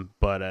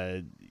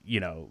 But you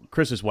know,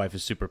 Chris's wife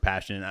is super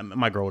passionate.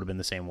 My girl would have been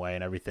the same way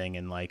and everything.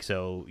 And like,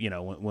 so, you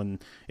know, when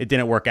it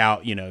didn't work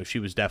out, you know, she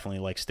was definitely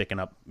like sticking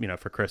up, you know,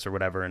 for Chris or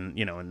whatever. And,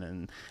 you know,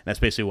 and that's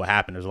basically what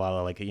happened. There's a lot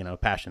of like, you know,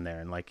 passion there.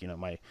 And like, you know,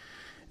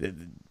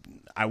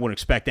 I wouldn't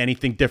expect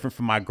anything different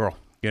from my girl,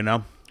 you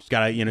know, she's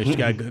got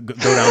to go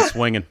down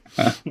swinging.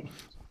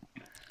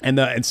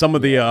 And some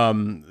of the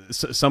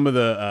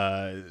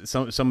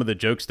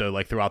jokes though,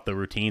 like throughout the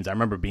routines, I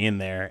remember being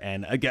there,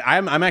 and again,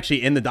 I'm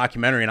actually in the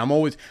documentary, and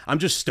I'm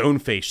just stone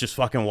faced, just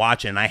fucking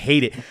watching. I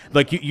hate it.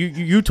 Like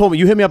you told me,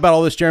 you hit me up about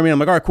all this, Jeremy. And I'm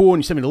like, all right, cool.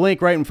 And you sent me the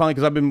link, right? And finally,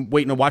 because I've been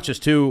waiting to watch this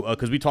too,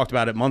 because we talked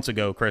about it months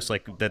ago, Chris,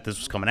 like that this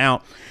was coming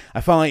out.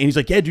 I finally, and he's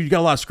like, yeah, dude, you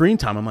got a lot of screen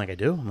time. I'm like, I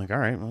do. I'm like, all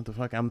right, what the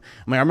fuck? I'm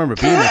like, I remember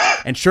being there,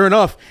 and sure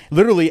enough,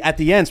 literally at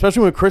the end,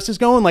 especially when Chris is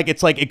going, like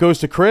it's like it goes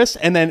to Chris,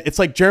 and then it's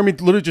like Jeremy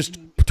literally just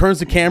turns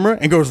the camera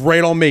and goes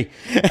right on me.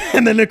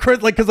 And then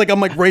Chris, like, cause like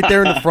I'm like right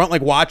there in the front,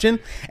 like watching,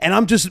 and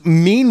I'm just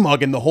mean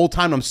mugging the whole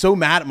time. I'm so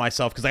mad at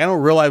myself because I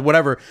don't realize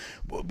whatever.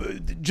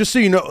 Just so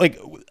you know, like,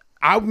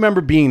 I remember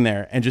being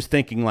there and just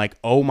thinking like,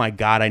 oh my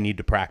God, I need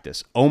to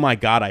practice. Oh my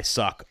God, I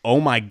suck. Oh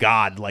my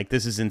God, like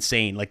this is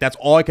insane. Like that's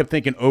all I kept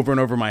thinking over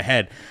and over in my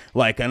head.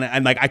 Like,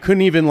 and like, I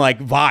couldn't even like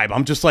vibe.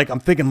 I'm just like,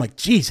 I'm thinking like,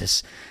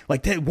 Jesus,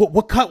 like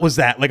what cut was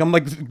that? Like, I'm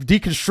like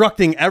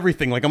deconstructing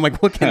everything. Like, I'm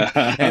like looking,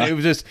 and it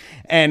was just,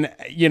 and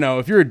you know,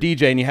 if you're a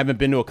DJ and you haven't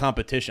been to a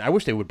competition, I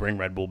wish they would bring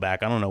Red Bull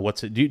back. I don't know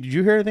did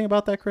you hear anything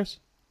about that, Chris?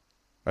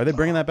 Are they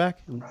bringing that back?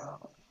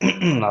 I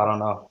don't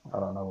know. I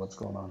don't know what's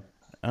going on.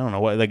 I don't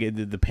know what, like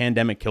the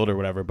pandemic killed or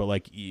whatever, but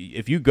like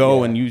if you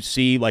go and you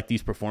see like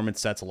these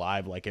performance sets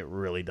live, like it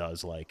really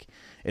does, like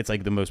it's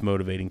like the most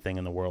motivating thing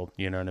in the world.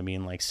 You know what I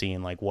mean? Like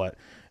seeing like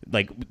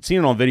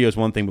seeing it on video is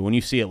one thing, but when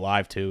you see it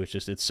live too,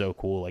 it's so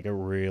cool. Like it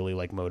really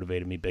like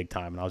motivated me big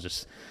time, and I was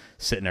just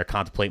sitting there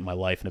contemplating my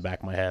life in the back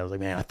of my head. I was like,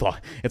 man, I thought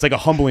it's like a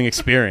humbling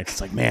experience.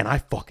 It's like, man, I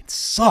fucking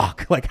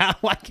suck. Like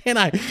why can't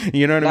I?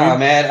 You know what I mean?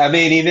 Man. I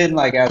mean, even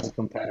like as a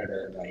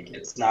competitor, like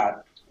it's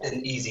not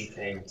an easy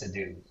thing to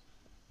do.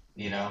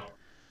 You know,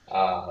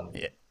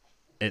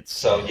 it's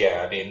so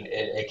yeah. I mean,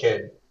 it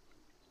could,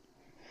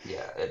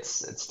 yeah.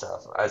 It's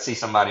tough. I see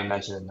somebody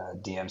mention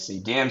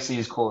DMC. DMC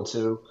is cool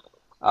too,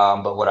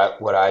 but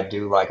what I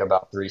do like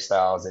about three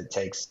styles, it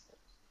takes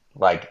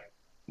like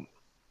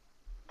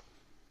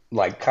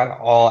kind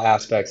of all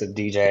aspects of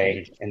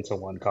DJ into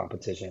one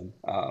competition.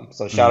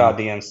 So shout out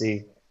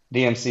DMC.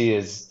 DMC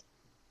is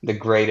the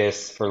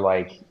greatest for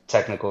like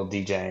technical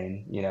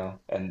DJing, you know,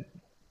 and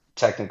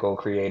technical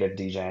creative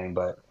DJing,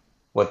 but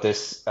what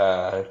this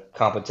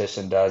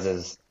competition does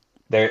is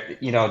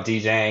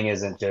DJing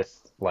isn't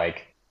just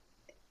like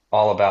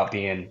all about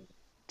being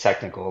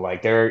technical.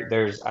 Like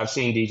I've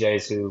seen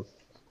DJs who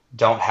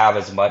don't have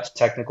as much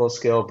technical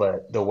skill,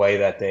 but the way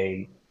that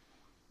they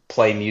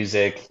play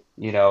music,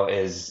 you know,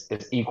 is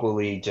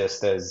equally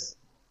just as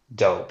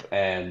dope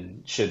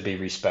and should be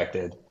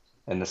respected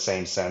in the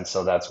same sense.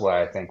 So that's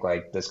why I think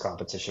like this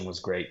competition was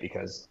great,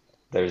 because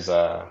there's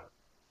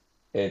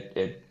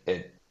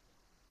it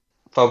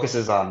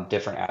focuses on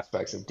different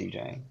aspects of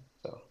DJing.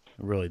 So it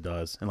really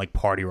does. And like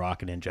party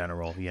rocking in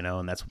general, you know,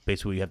 and that's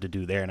basically what you have to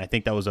do there. And I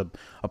think that was a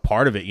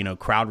part of it, you know,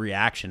 crowd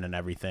reaction and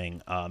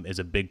everything is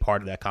a big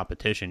part of that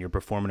competition. You're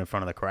performing in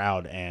front of the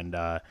crowd, and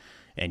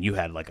you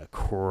had like a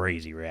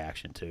crazy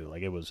reaction too.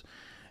 Like it was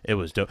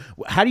dope.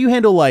 How do you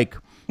handle like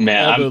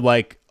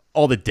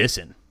all the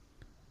dissing?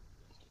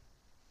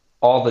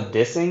 All the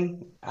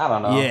dissing? I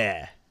don't know.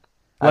 Yeah.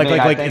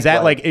 Like is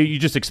that like you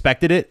just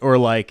expected it, or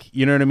like,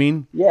 you know what I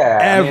mean?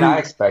 Yeah, I mean, I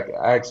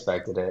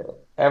expected it.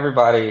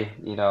 Everybody,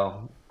 you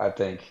know, I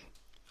think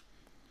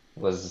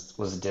was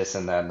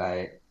dissing that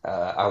night.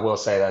 I will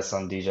say that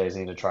some DJs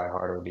need to try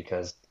harder,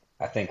 because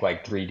I think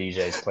like 3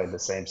 DJs played the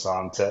same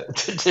song to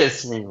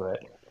diss me,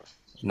 but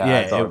no,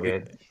 it's all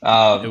good.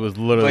 It was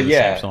literally the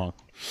same song.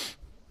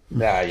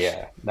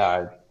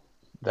 Nah,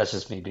 that's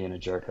just me being a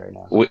jerk right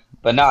now.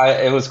 But no,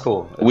 it was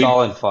cool. It's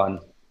all in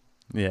fun.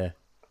 Yeah.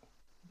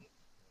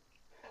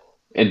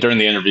 And during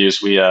the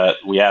interviews, we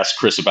asked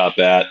Chris about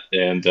that,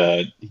 and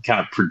he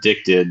kind of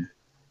predicted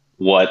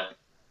what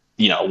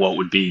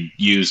would be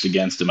used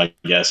against him, I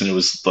guess. And it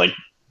was like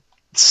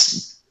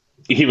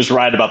he was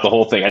right about the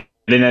whole thing. I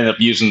didn't end up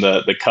using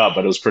the cup,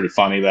 but it was pretty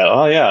funny that,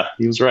 oh yeah,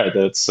 he was right.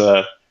 That's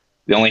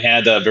they only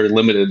had a very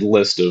limited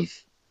list of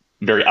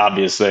very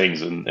obvious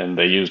things, and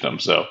they used them.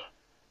 So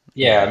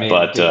yeah, I mean,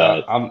 but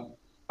dude,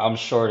 I'm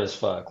short as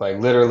fuck. Like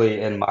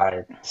literally in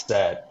my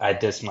set, I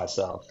diss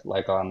myself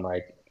like on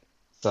like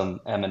some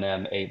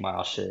Eminem 8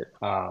 Mile shit.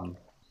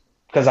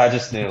 Because I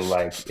just knew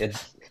like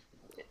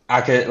I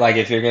could, like,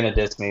 if you're gonna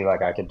diss me,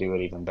 like I could do it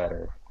even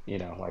better. You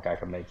know, like I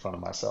could make fun of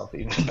myself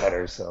even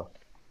better. So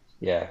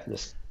yeah,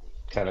 just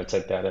kind of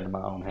took that into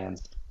my own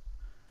hands.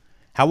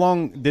 How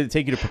long did it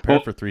take you to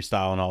prepare for three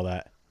style and all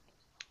that?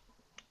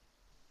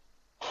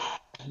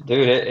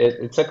 Dude,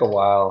 it took a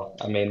while.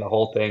 I mean, the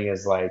whole thing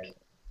is like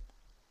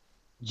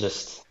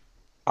just,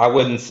 I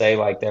wouldn't say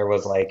like there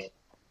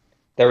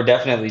were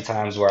definitely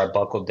times where I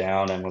buckled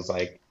down and was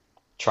like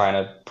trying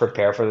to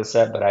prepare for the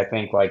set, but I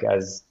think like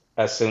as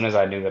soon as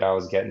I knew that I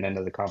was getting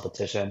into the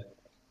competition,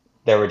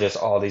 there were just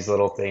all these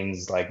little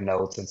things like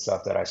notes and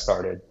stuff that I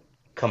started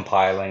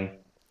compiling,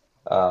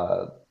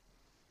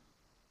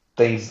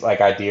 things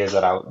like ideas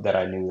that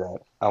I knew that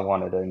I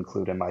wanted to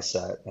include in my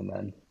set, and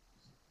then,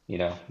 you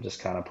know, just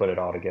kind of put it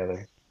all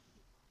together.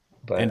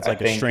 But and it's like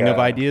a string of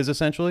ideas,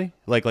 essentially.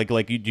 Like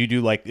you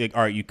do like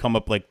all right, you come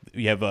up like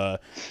you have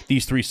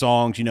these 3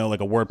 songs, you know, like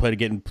a wordplay to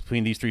get in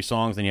between these 3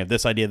 songs, then you have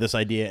this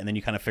idea, and then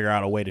you kind of figure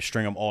out a way to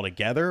string them all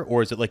together,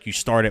 or is it like you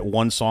start at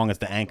one song as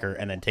the anchor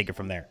and then take it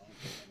from there?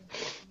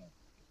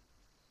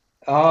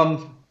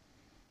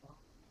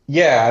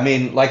 Yeah, I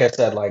mean, like I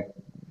said, like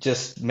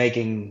just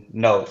making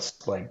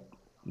notes, like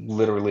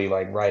literally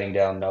like writing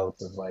down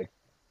notes of like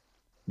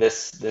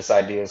this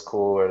idea is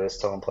cool, or this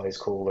tone play is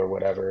cool, or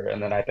whatever.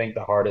 And then I think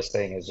the hardest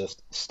thing is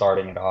just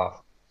starting it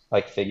off.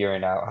 like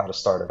figuring out how to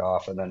start it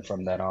off. And then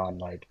from then on,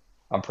 like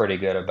I'm pretty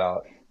good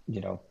about,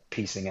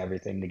 piecing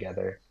everything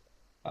together.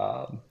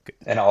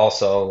 And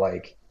also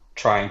like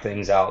trying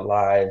things out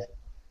live,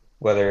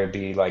 whether it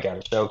be like at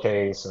a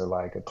showcase or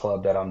like a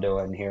club that I'm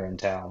doing here in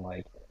town,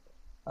 like,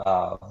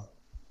 uh,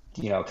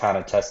 kind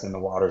of testing the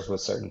waters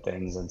with certain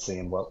things and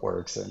seeing what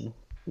works and,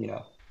 you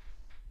know,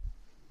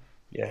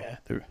 yeah. Yeah,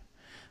 there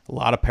a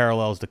lot of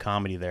parallels to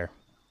comedy there.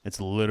 It's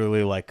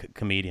literally like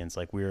comedians.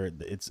 Like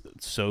it's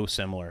so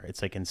similar.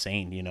 It's like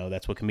insane.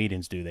 That's what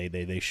comedians do.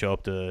 They show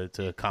up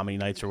to comedy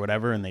nights or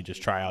whatever, and they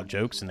just try out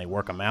jokes and they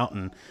work them out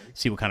and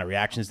see what kind of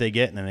reactions they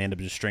get, and then they end up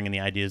just stringing the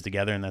ideas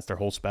together, and that's their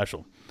whole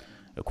special,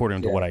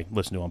 according to Yeah. what I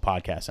listen to on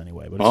podcasts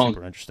anyway. But it's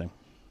super interesting.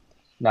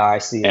 No, I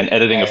see And it.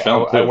 editing a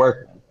film I too.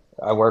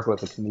 work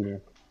with a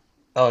comedian.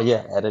 Oh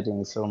yeah, editing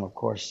the film, of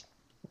course.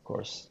 Of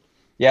course.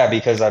 Yeah,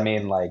 because I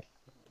mean like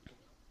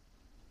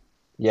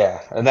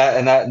yeah,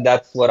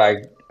 that's what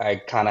I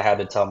kind of had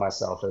to tell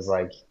myself is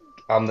like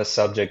I'm the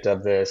subject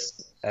of this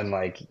and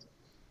like,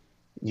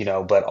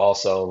 but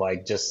also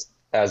like just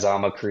as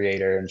I'm a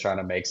creator and trying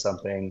to make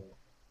something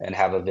and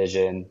have a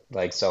vision,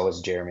 like so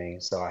is Jeremy.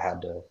 So I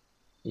had to,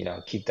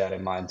 keep that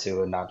in mind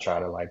too and not try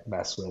to like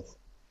mess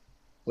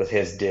with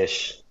his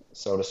dish,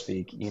 so to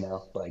speak,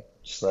 like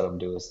just let him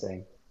do his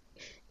thing.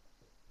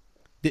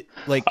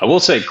 Like, I will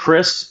say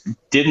Chris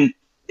didn't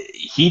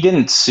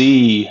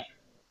see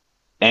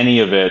any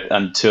of it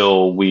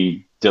until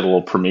we did a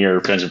little premiere,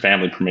 friends and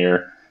family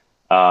premiere,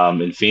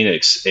 in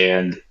Phoenix,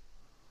 and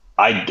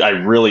I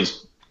really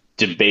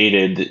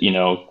debated,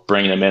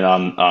 bringing him in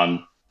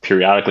on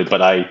periodically,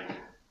 but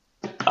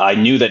I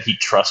knew that he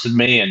trusted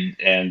me,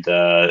 and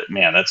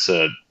man,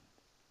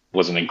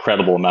 was an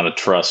incredible amount of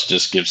trust. To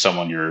just give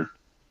someone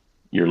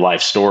your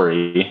life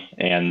story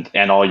and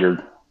all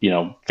your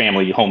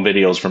family home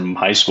videos from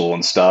high school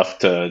and stuff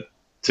to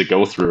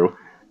go through,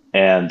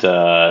 and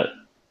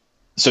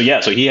so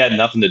he had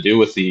nothing to do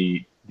with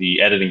the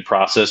editing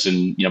process,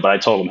 and but I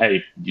told him,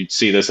 hey, you'd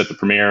see this at the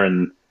premiere,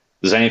 and if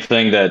there's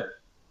anything that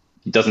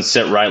doesn't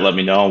sit right, let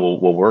me know.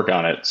 We'll work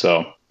on it.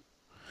 So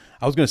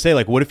I was gonna say,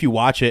 like, what if you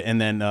watch it and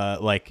then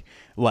like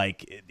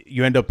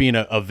you end up being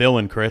a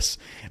villain, Chris?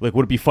 Like,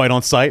 would it be fight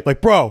on sight?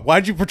 Like, bro,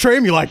 why'd you portray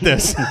me like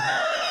this?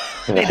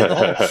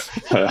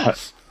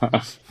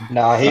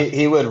 No,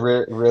 he would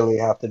really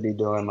have to be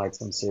doing like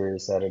some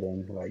serious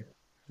editing, like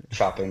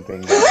chopping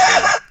things up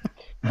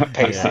and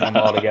pasting them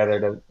all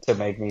together to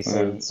make me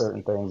say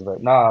certain things.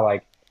 But no,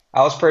 like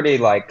I was pretty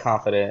like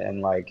confident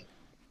in like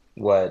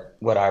what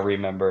I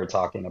remember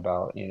talking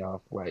about,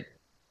 like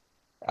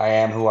I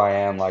am who I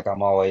am. Like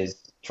I'm always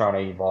trying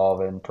to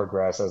evolve and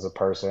progress as a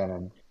person,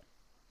 and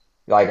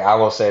like I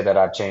will say that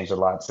I've changed a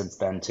lot since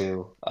then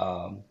too.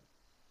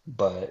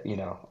 But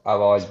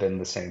I've always been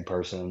the same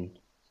person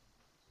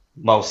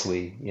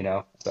mostly,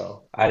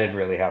 so I didn't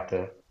really have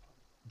to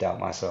doubt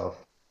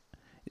myself.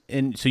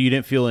 And so you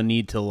didn't feel a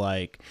need to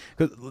like,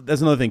 cause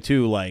that's another thing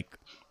too. Like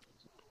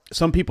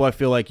some people, I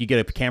feel like you get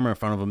a camera in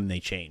front of them and they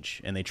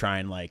change and they try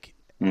and like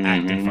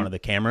act in front of the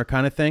camera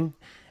kind of thing.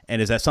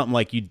 And is that something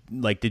like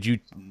did you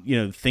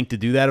think to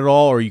do that at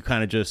all? Or you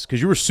kind of just,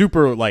 cause you were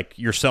super like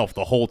yourself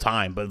the whole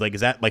time, but like,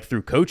 is that like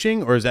through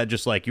coaching or is that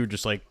just like, you were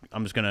just like,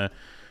 I'm just gonna,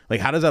 like,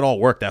 how does that all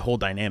work? That whole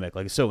dynamic?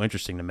 Like, it's so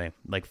interesting to me,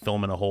 like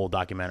filming a whole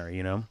documentary,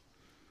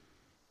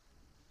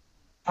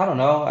 I don't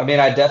know. I mean,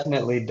 I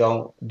definitely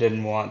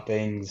didn't want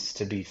things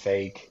to be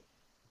fake,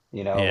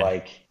 Yeah.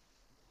 like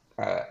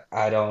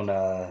I don't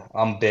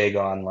I'm big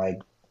on like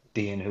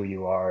being who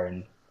you are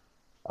and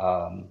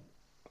um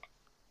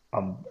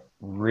I'm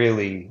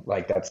really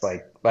like that's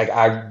like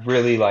I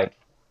really like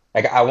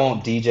I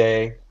won't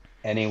DJ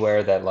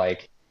anywhere that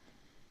like,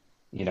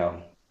 you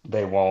know,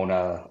 they won't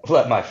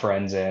let my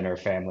friends in or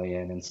family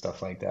in and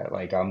stuff like that.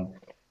 Like I'm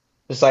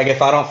just like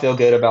if I don't feel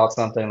good about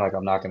something, like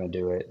I'm not gonna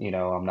do it,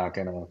 I'm not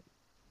gonna,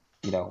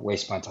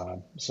 waste my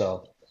time.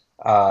 So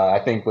I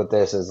think with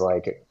this is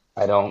like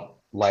I don't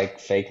like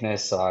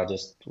fakeness, so I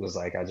just was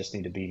like I just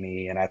need to be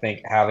me. And I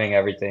think having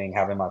everything,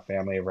 having my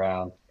family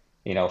around,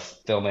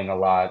 filming a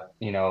lot,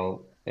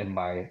 in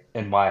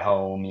my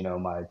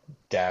home, my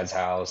dad's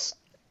house,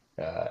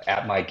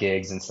 at my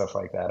gigs and stuff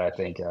like that. I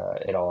think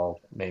it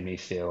all made me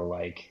feel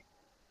like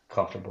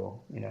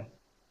comfortable.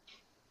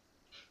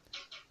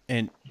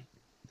 And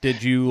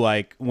did you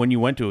like when you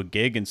went to a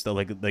gig and stuff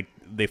like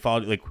they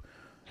followed like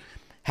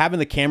having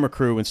the camera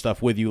crew and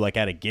stuff with you like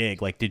at a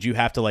gig, like did you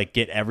have to like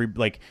get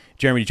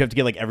Jeremy, did you have to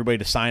get like everybody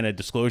to sign a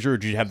disclosure, or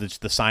did you have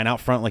the sign out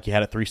front like you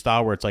had at Three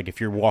Style where it's like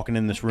if you're walking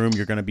in this room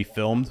you're going to be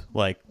filmed?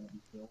 Like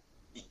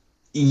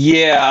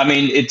yeah, I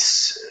mean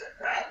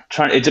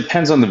it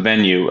depends on the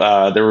venue.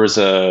 There was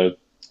I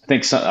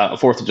think a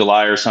 4th of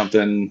July or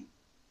something.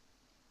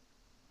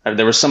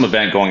 There was some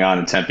event going on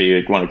in Tempe,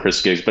 like one of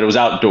Chris' gigs, but it was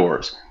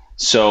outdoors.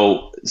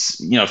 So,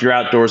 if you're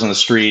outdoors on the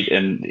street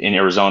and in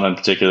Arizona in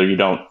particular, you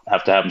don't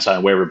have to have them sign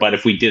a waiver. But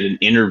if we did an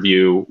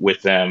interview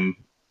with them,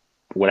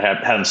 would have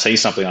had them say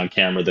something on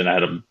camera, then I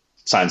had them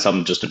sign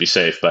something just to be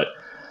safe.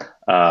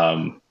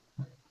 Um,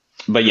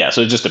 but yeah,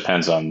 so it just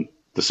depends on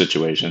the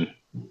situation.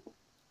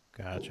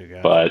 Gotcha.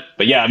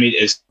 But yeah, I mean,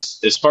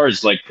 as far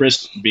as like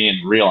Chris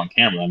being real on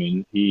camera, I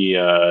mean,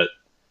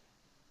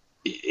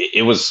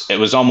 it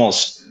was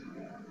almost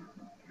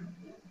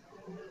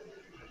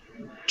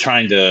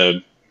trying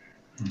to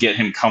get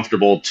him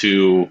comfortable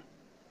to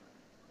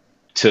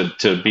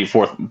be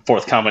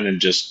forthcoming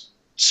and just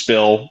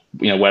spill,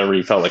 whatever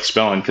he felt like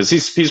spilling, because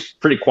he's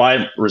pretty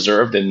quiet,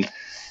 reserved, and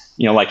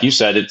like you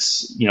said,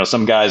 it's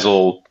some guys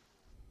will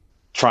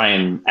try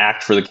and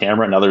act for the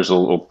camera, and others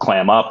will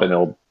clam up and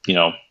they'll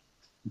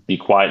be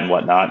quiet and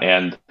whatnot.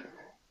 And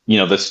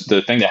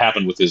the thing that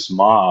happened with his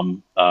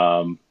mom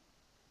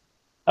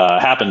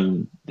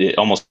happened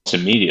almost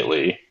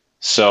immediately,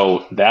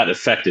 so that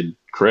affected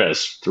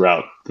Chris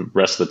throughout the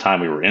rest of the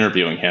time we were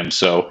interviewing him.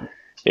 So what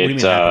do you mean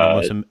happened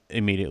almost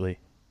immediately?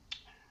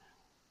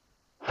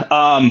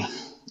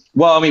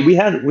 Well, I mean, we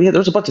had there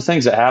was a bunch of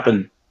things that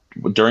happened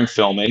during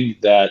filming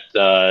that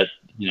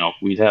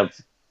we'd have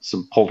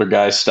some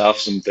poltergeist stuff,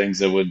 some things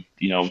that would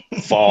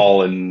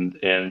fall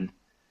and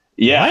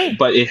yeah, What?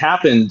 but it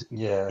happened.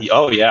 Yeah.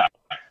 Oh yeah,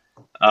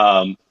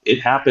 it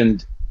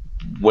happened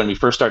when we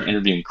first started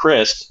interviewing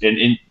Chris,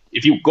 and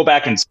if you go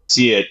back and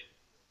see it,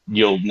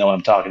 you'll know what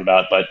I'm talking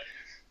about. But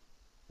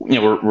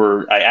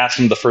I asked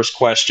him the first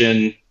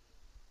question.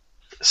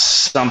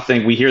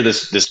 Something, we hear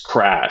this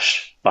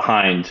crash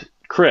behind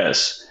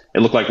Chris. It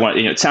looked like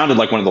it sounded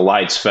like one of the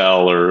lights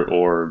fell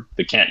or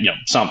the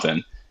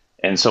something.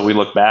 And so we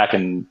look back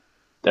and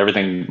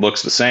everything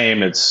looks the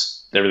same.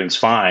 Everything's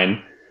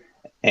fine.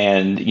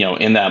 And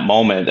in that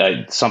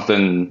moment,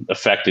 something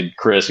affected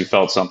Chris. He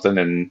felt something,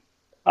 and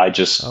I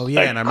just and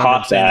I remember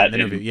caught that that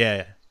interview.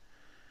 Yeah.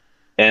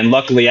 And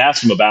luckily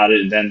asked him about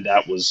it, and then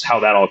that was how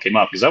that all came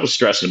up, because I was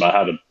stressing about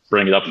how to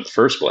bring it up in the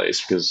first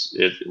place, because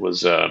it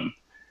was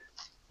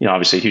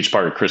obviously a huge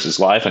part of Chris's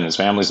life and his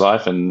family's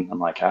life. And I'm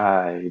like,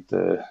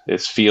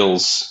 this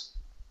feels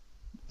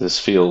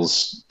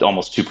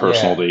almost too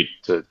personal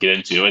to get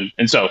into.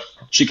 And so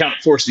she kind of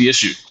forced the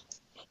issue.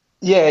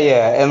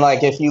 Yeah. And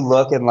like, if you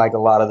look in like a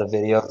lot of the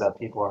videos that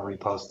people are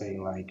reposting,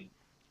 like,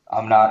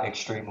 I'm not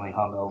extremely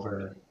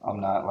hungover.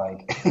 I'm not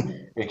like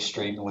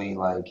extremely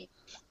like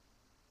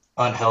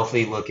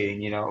unhealthy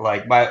looking,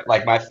 like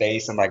my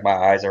face and like my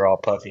eyes are all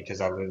puffy because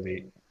I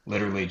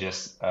literally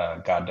just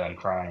got done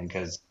crying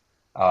because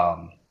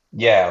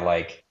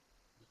like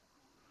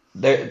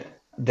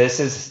this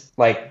is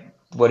like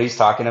what he's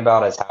talking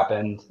about has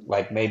happened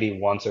like maybe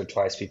once or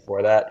twice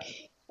before that,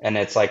 and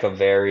it's like a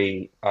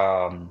very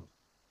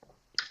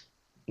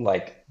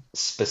like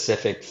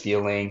specific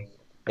feeling.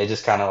 It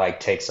just kind of like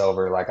takes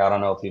over. Like, I don't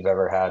know if you've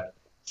ever had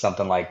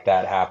something like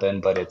that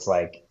happen, but it's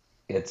like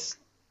it's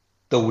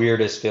the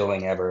weirdest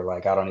feeling ever.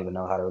 Like, I don't even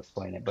know how to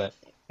explain it, but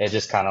it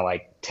just kind of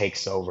like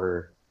takes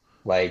over,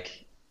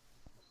 like,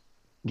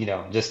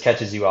 just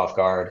catches you off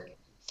guard.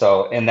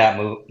 So in that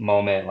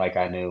moment, like,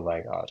 I knew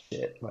like, oh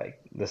shit, like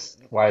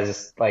why is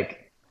this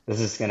like, this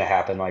is gonna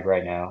happen like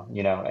right now,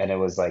 and it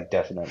was like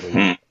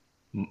definitely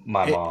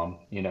my mom,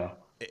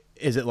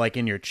 Is it like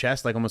in your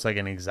chest, like almost like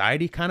an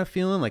anxiety kind of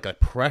feeling, like a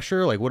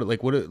pressure, like what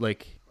would you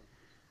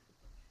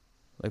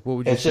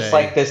It's just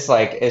say?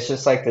 it's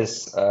just like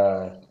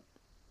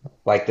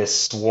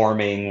this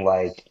swarming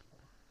like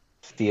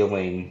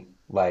feeling,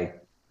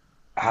 like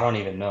I don't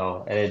even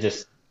know, and it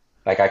just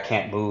like I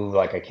can't move,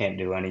 like I can't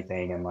do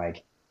anything, and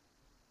like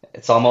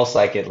it's almost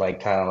like it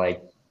like kind of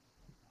like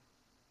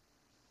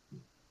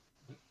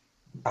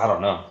I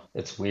don't know,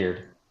 it's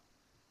weird,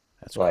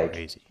 That's like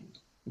crazy.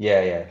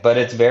 yeah, but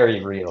it's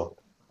very real,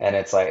 and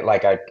it's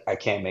like I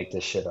can't make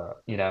this shit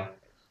up,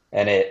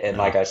 and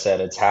like No. I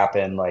said, it's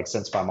happened like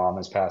since my mom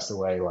has passed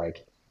away,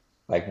 like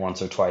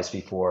once or twice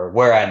before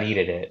where I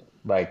needed it.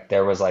 Like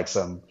there was like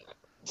some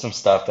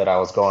stuff that I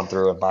was going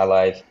through in my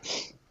life,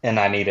 and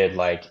I needed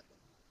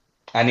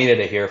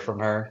to hear from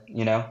her,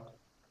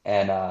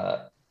 And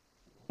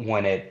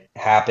when it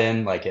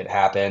happened, like it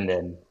happened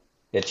and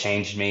it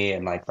changed me,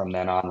 and like from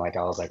then on, like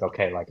I was like,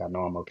 okay, like I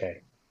know I'm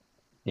okay,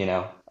 you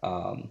know?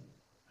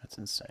 That's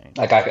insane.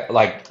 Like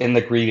like in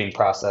the grieving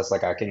process,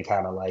 like I can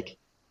kind of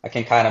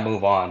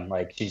move on.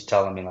 Like she's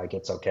telling me like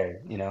it's okay,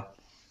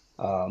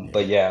 But Yeah.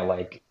 yeah,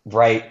 like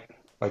right,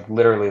 like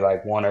literally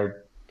like 1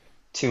 or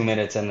 2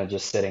 minutes into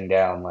just sitting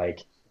down,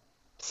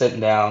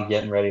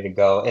 getting ready to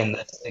go in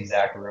this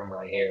exact room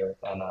right here,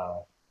 and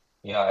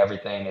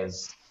everything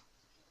is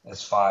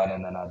fine,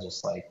 and then I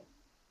just like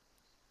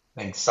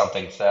think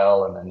something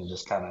fell, and then it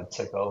just kind of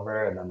took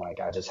over, and then like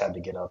I just had to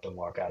get up and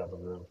walk out of the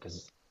room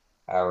because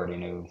I already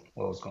knew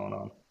what was going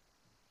on.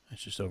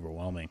 It's just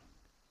overwhelming.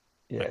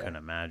 I Yeah. couldn't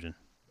imagine.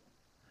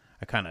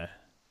 I kind of.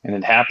 And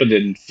it happened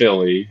in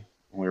Philly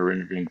when we were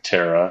interviewing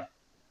Tara,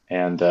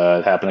 and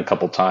it happened a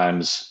couple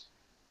times.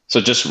 So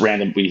just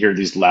random, we hear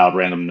these loud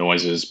random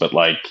noises, but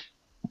like,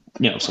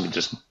 somebody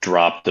just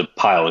dropped a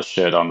pile of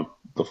shit on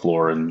the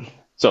floor. And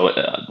so,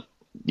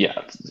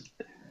 yeah,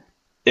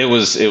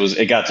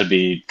 it got to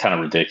be kind of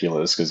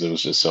ridiculous because it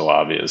was just so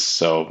obvious.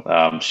 So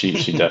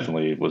she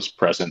definitely was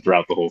present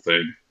throughout the whole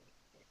thing.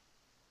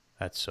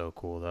 That's so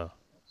cool, though.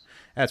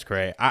 That's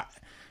great.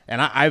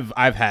 And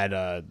I've had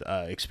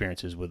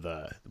experiences with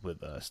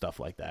stuff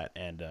like that,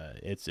 and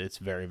it's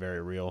very,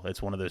 very real.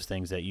 It's one of those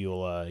things that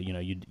you'll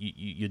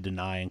you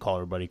deny and call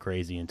everybody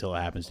crazy until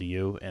it happens to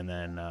you, and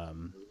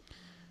then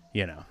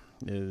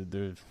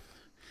there's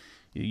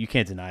you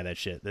can't deny that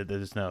shit.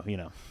 There's no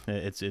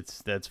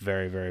that's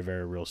very, very,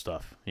 very real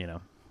stuff.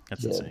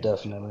 That's insane.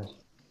 Definitely.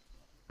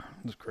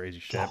 It's crazy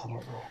shit.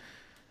 Definitely.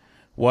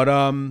 What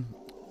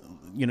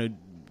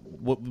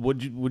what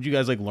would you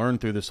guys like learn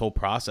through this whole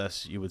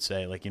process? You would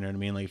say, like, you know what I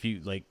mean? Like if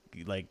you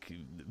like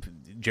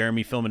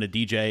Jeremy filming a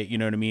DJ, you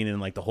know what I mean,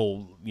 and like the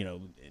whole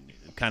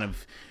kind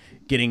of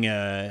getting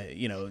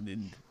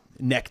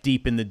neck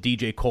deep in the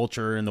DJ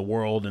culture in the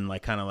world, and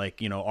like kind of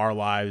like our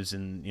lives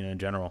and in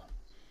general.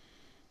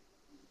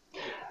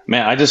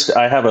 Man,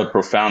 I have a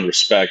profound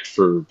respect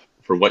for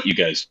what you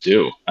guys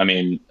do. I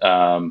mean,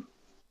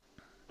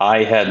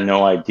 I had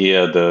no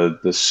idea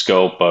the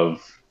scope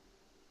of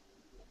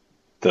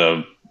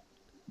the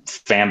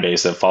fan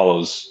base that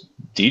follows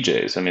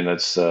DJs. I mean,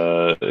 that's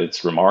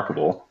it's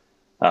remarkable.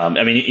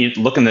 I mean,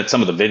 looking at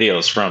some of the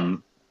videos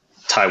from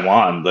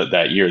Taiwan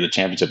that year, the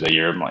championship that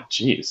year, I'm like,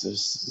 geez,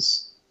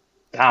 there's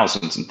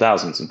thousands and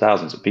thousands and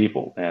thousands of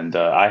people, and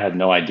I had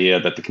no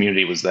idea that the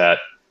community was that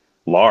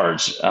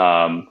large.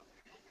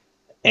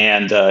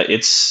 And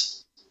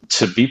it's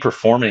to be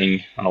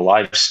performing on a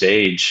live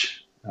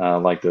stage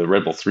like the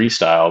Red Bull 3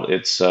 style.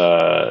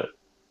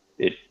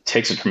 It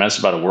takes a tremendous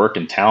amount of work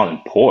and talent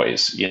and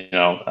poise. You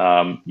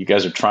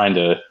guys are trying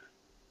to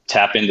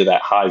tap into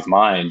that hive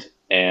mind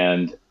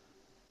and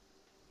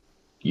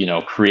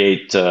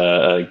create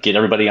get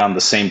everybody on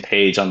the same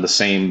page, on the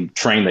same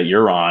train that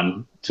you're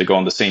on, to go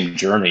on the same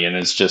journey. And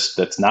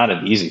that's not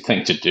an easy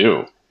thing to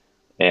do.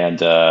 And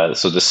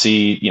so to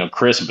see,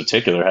 Chris in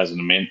particular has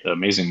an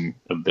amazing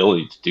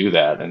ability to do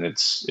that, and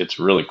it's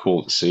really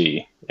cool to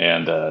see.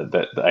 And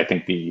that I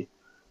think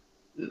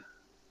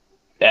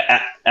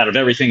out of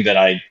everything that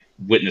I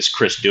witnessed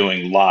Chris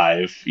doing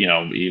live,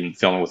 even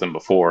filming with him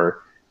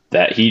before,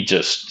 that he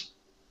just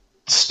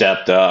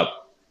stepped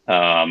up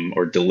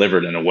or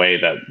delivered in a way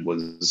that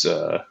was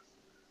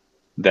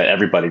that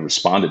everybody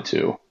responded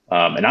to.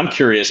 And I'm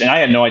curious, and I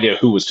had no idea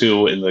who was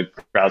who in the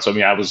crowd. So I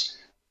mean, I was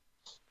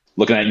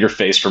looking at your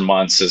face for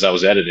months as I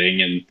was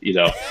editing, and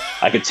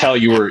I could tell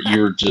you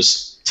were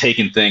just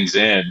taking things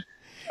in.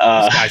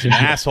 This guy's an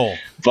asshole.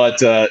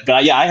 But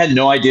yeah, I had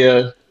no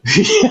idea.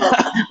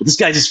 This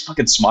guy just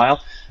fucking smiled.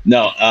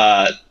 No,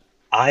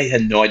 I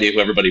had no idea who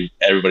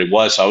everybody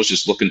was. So I was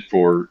just looking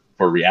for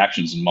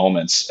reactions and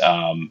moments.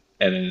 And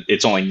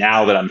it's only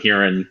now that I'm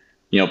hearing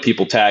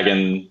people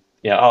tagging,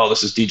 oh,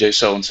 this is DJ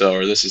so and so,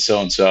 or this is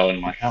so and so, and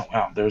I'm like, oh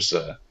wow, there's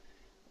a.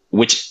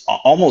 Which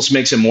almost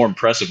makes it more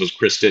impressive what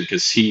Chris did,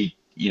 because he,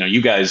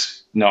 you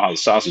guys know how the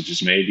sausage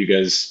is made. You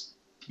guys,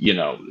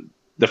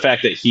 the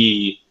fact that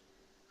he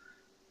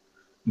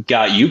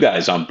got you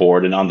guys on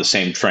board and on the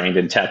same train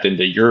and tapped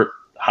into your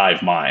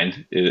hive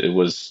mind, it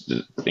was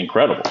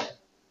incredible.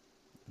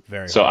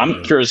 Very. So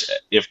I'm curious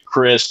if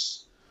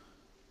Chris,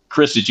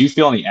 did you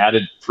feel any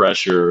added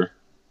pressure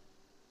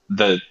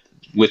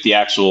with the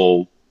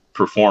actual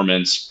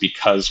performance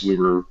because we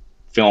were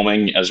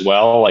filming as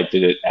well? Like,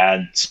 did it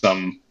add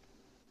some?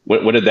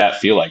 What did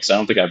that feel like? Because I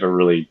don't think I've ever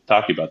really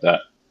talked to you about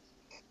that.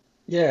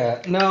 Yeah,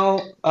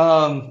 no,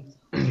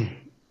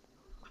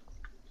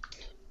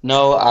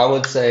 no, I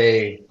would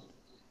say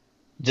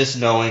just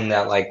knowing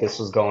that like this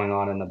was going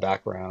on in the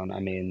background. I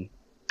mean,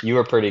 you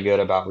were pretty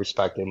good about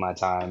respecting my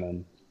time,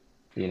 and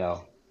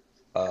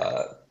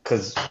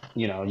because I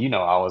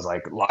was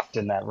like locked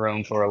in that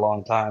room for a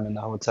long time in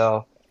the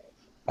hotel.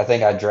 I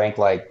think I drank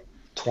like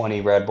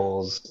 20 Red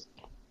Bulls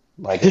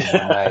like in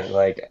one night.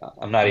 Like,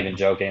 I'm not even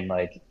joking.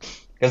 Like,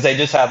 because they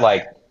just had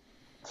like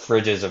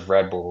fridges of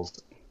Red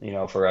Bulls,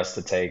 for us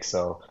to take.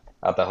 So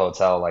at the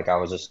hotel, like I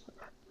was just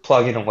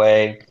plugging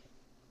away,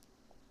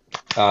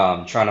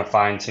 trying to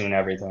fine tune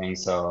everything.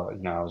 So,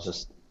 I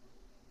was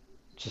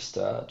just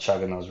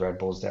chugging those Red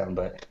Bulls down.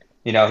 But,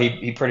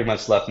 he pretty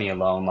much left me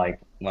alone, like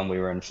when we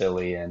were in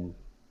Philly, and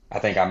I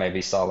think I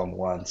maybe saw him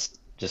once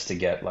just to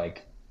get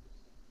like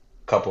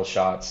a couple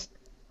shots.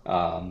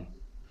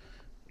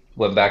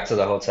 Went back to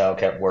the hotel,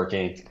 kept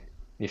working.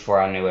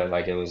 Before I knew it,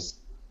 like it was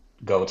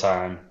go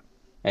time.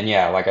 And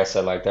yeah, like I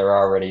said, like there were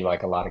already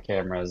like a lot of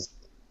cameras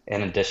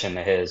in addition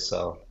to his.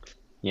 So,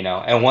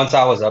 and once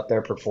I was up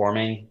there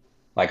performing,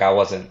 like I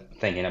wasn't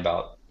thinking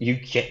about,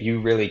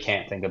 you really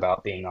can't think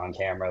about being on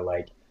camera.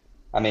 Like,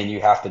 I mean,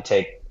 you have to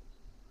take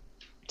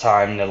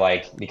time to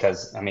like,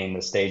 because I mean,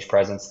 the stage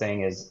presence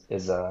thing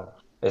is a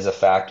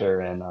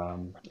factor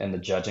in the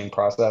judging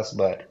process.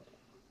 But,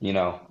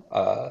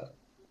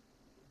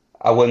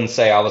 I wouldn't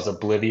say I was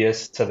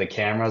oblivious to the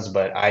cameras,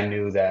 but I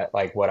knew that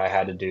like what I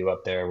had to do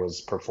up there was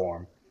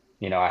perform.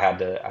 I had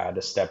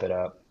to step it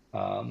up,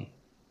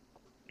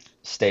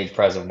 stage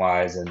present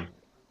wise, and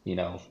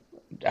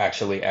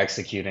actually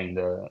executing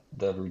the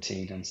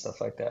routine and stuff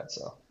like that.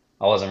 So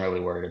I wasn't really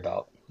worried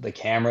about the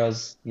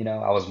cameras.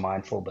 I was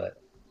mindful,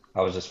 but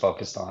I was just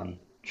focused on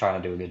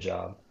trying to do a good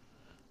job.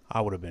 I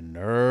would have been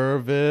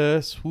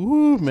nervous.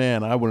 Woo,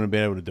 man, I wouldn't have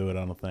been able to do it.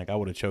 I don't think I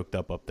would have choked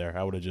up there.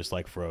 I would have just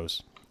like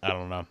froze. I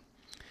don't know.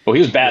 Well,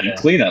 he was batting Yeah.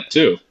 cleanup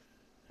too.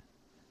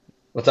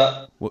 What's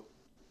up? What?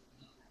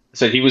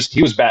 So he was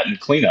batting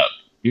cleanup.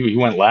 He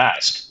went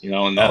last, and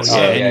Oh that's yeah,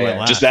 Oh and you yeah, went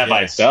yeah, just last. that by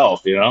Yeah,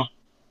 itself. yeah,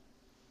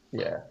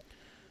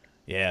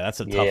 yeah, that's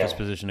the toughest yeah.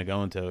 position to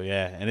go into.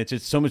 Yeah, and it's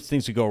just so much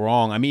things could go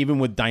wrong. I mean, even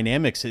with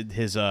Dynamics,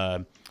 his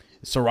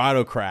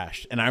Serato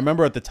crashed, and I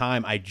remember at the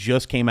time I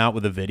just came out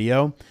with a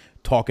video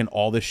talking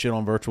all this shit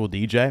on Virtual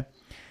DJ.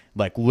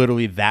 Like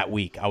literally that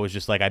week, I was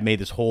just like, I made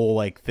this whole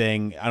like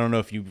thing. I don't know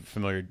if you're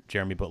familiar,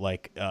 Jeremy, but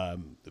like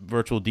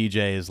Virtual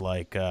DJ is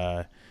like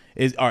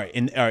is all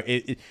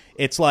right.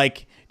 It's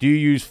like, do you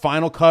use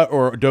Final Cut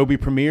or Adobe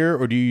Premiere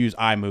or do you use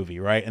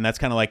iMovie, right? And that's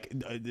kind of like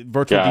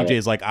Virtual Got DJ it.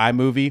 is like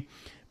iMovie.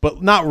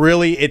 But not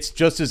really. It's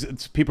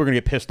just people are gonna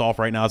get pissed off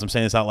right now as I'm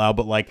saying this out loud.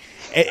 But like,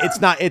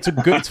 it's not. It's a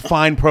good, it's a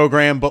fine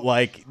program. But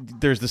like,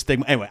 there's the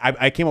stigma. Anyway,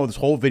 I came up with this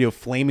whole video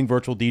flaming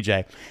Virtual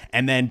DJ,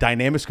 and then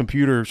Dynamics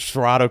Computer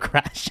Serato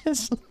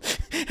crashes,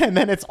 and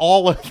then it's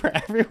all over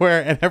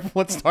everywhere, and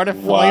everyone started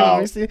flaming. Wow.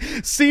 Me.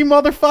 See,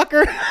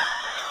 motherfucker.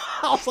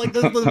 I was like,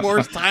 this is the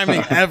worst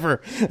timing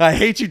ever. I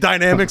hate you,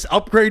 Dynamics.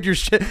 Upgrade your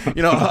shit.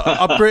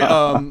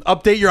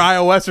 Update your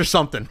iOS or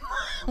something.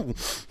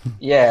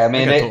 Yeah, I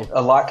mean, I got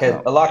a lot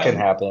can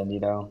happen.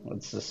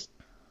 It's just,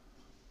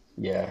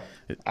 yeah.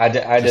 I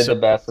did the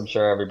best. I'm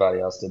sure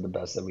everybody else did the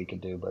best that we could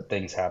do, but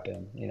things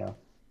happen.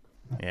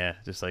 Yeah,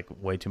 just like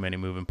way too many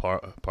moving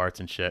parts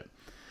and shit.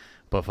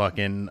 But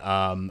fucking,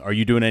 are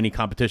you doing any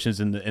competitions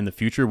in the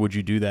future? Would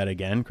you do that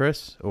again,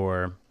 Chris?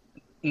 Or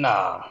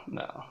No.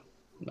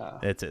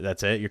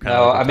 that's it. You're kind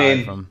No, of I retired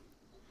mean, from.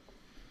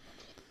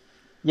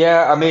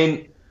 yeah, I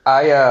mean,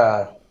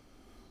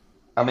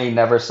 I mean,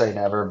 never say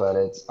never, but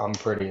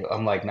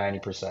I'm like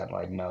 90%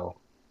 like no.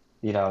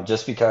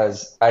 Just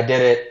because I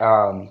did it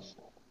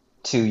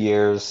 2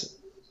 years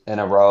in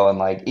a row, and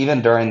like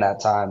even during that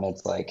time,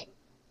 it's like,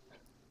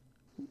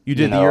 You you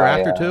did the know, year I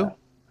after too?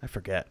 I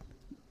forget.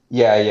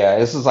 yeah,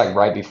 this was like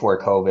right before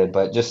COVID,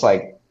 but just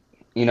like,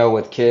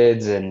 with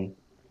kids and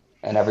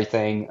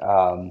everything,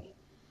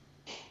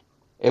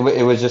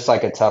 it was just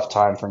like a tough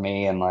time for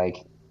me, and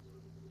like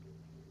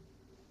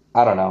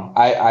I don't know.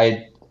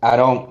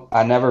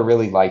 I never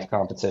really liked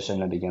competition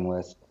to begin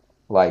with.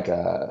 Like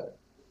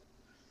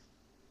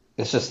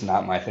it's just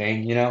not my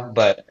thing.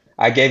 But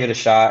I gave it a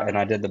shot and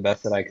I did the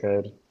best that I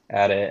could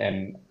at it,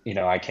 and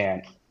I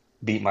can't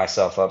beat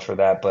myself up for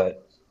that,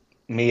 but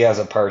me as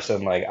a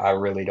person, like I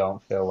really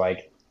don't feel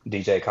like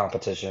DJ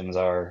competitions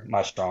are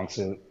my strong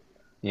suit.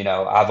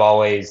 I've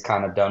always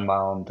kind of done my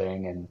own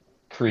thing and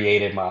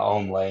created my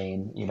own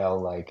lane,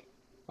 like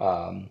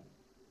um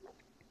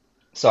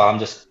so I'm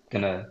just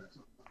gonna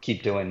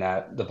keep doing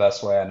that the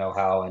best way I know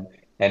how,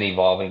 and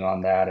evolving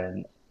on that.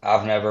 And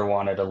I've never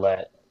wanted to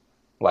let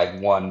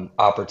like one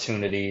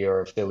opportunity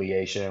or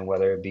affiliation,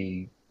 whether it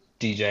be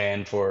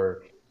DJing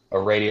for a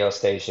radio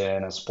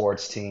station, a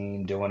sports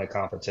team, doing a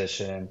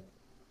competition,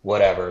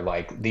 whatever.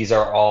 Like these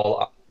are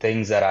all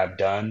things that I've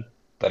done,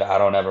 but I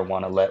don't ever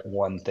want to let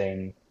one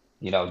thing,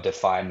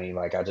 define me.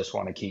 Like I just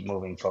want to keep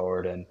moving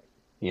forward and,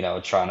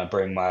 trying to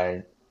bring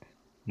my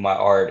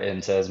art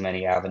into as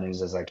many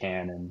avenues as I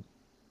can, and,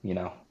 you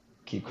know,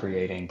 keep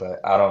creating. But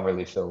I don't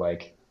really feel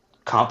like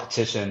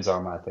competitions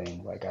are my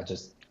thing. Like I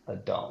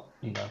don't.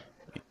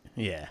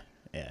 Yeah,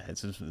 yeah.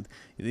 It's just,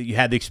 you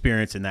had the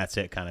experience and that's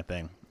it kind of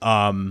thing.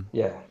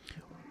 Yeah.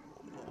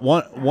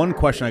 One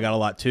question I got a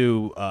lot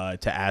too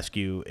to ask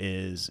you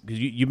is because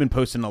you've been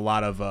posting a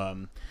lot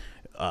of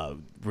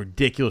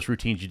ridiculous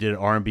routines you did at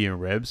R&B and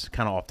Ribs,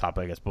 kind of off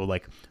topic, I guess,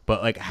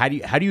 but how do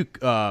you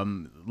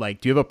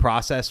like, do you have a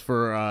process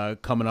for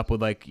coming up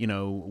with like,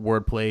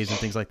 word plays and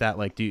things like that?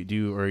 Like do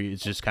you, or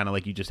it's just kind of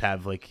like you just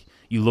have like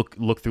you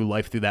look through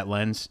life through that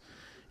lens,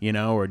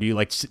 or do you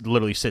like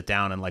literally sit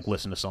down and like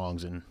listen to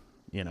songs and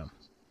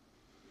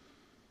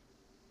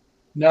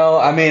No,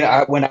 I mean,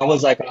 when I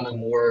was like on a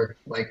more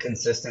like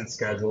consistent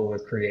schedule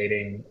with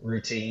creating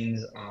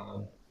routines,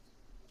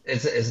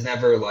 it's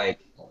never like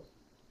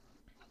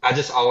I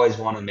just always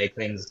want to make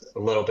things a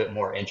little bit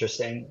more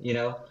interesting.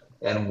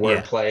 And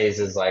word Yeah, plays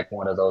is like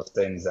one of those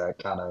things that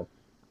kind of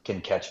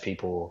can catch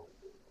people,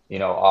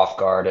 off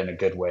guard in a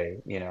good way.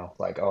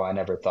 Like, oh, I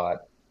never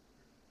thought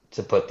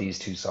to put these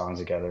two songs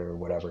together or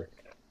whatever.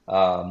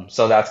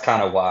 So that's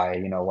kind of why,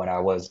 when I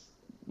was,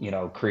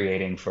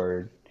 creating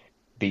for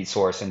Beat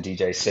Source and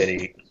DJ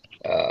City.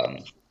 Um,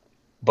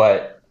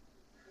 but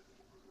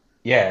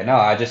yeah, no,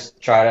 I just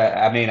try to,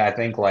 I mean, I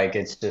think like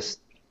it's just,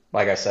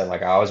 like I said,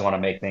 like I always want to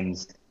make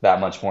things that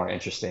much more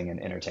interesting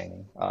and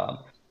entertaining.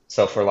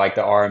 So for like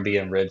the R&B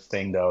and ribs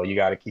thing though, you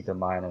got to keep in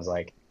mind is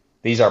like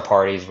these are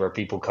parties where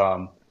people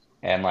come,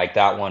 and like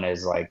that one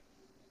is like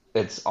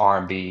it's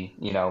R&B,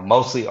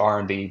 mostly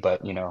R&B,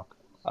 but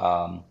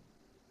um,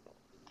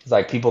 it's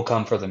like people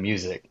come for the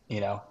music.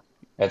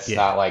 It's yeah,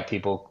 not like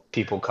people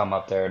come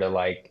up there to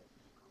like,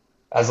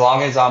 as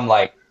long as I'm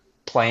like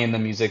playing the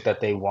music that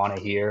they want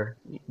to hear,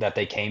 that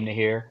they came to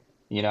hear,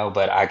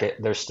 but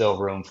there's still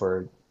room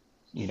for,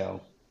 you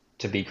know,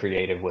 to be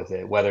creative with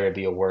it, whether it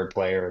be a word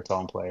play or a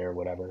tone play or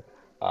whatever.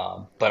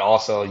 But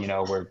also, you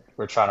know,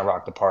 we're trying to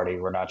rock the party.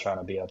 We're not trying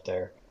to be up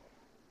there,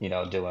 you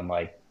know, doing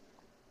like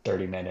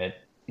 30-minute,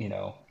 you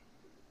know,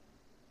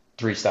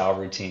 freestyle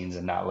routines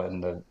and not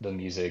letting the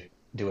music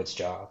do its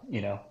job,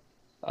 you know?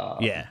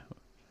 Yeah.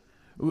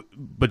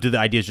 But do the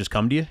ideas just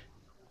come to you,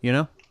 you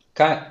know?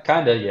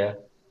 Kind of, yeah.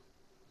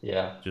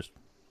 Yeah. Just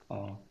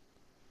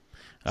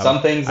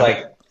Some things I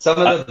bet, like some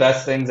of the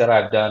best things that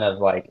I've done have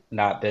like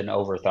not been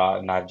overthought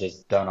and I've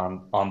just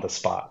done on the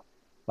spot.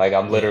 Like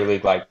I'm yeah. literally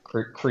like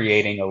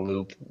creating a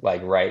loop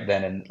like right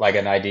then, and like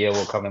an idea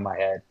will come in my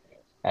head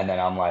and then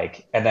I'm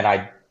like, and then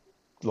I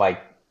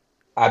like,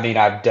 I mean,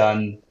 I've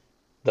done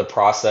the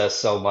process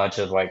so much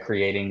of like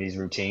creating these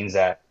routines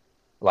that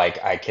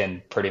like I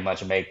can pretty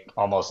much make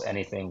almost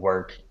anything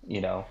work,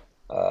 you know,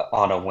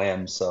 on a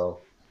whim. So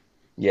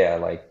yeah,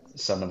 like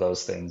some of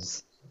those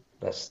things,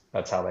 that's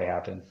how they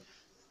happen.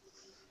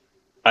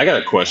 I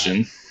got a Uh,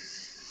 question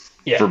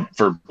yeah.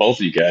 for both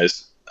of you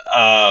guys.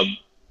 Um,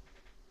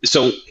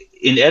 so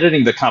in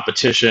editing the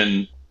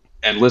competition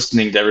and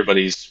listening to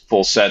everybody's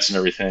full sets and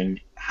everything,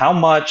 how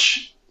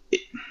much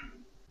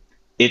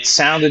it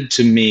sounded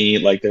to me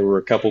like there were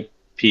a couple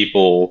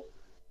people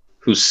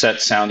whose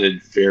set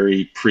sounded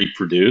very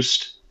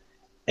pre-produced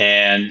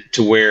and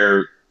to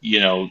where, you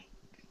know,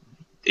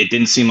 it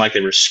didn't seem like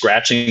they were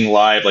scratching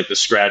live, like the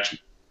scratch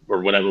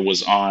or whatever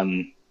was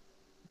on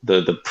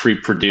the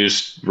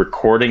pre-produced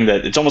recording,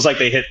 that it's almost like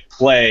they hit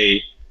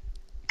play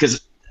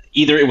because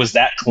either it was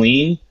that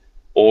clean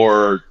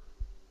or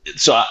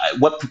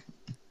what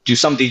do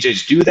some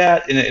DJs do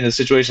that in a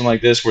situation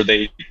like this where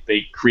they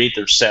create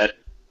their set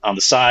on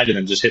the side and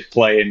then just hit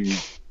play and,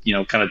 you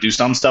know, kind of do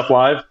some stuff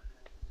live,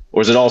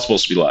 or is it all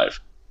supposed to be live?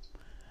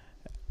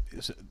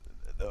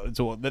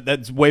 So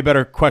that's way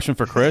better question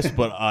for Chris,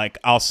 but like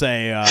I'll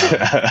say,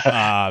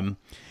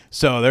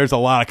 so there's a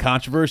lot of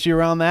controversy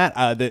around that.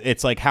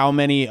 It's like how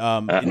many.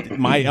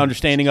 My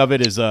understanding of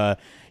it is,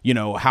 you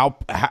know,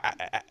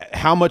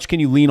 how much can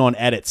you lean on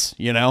edits?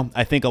 You know,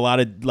 I think a lot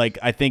of like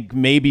I think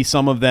maybe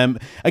some of them.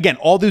 Again,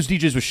 all those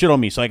DJs were shit on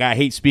me, so like I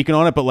hate speaking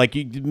on it. But like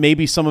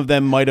maybe some of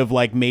them might have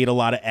like made a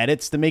lot of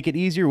edits to make it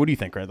easier. What do you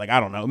think, Red? Like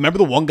I don't know. Remember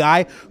the one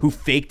guy who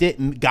faked it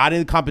and got in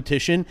the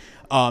competition,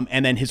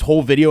 and then his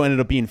whole video ended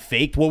up being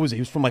faked. What was it?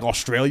 He was from like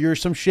Australia or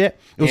some shit.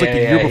 It was like the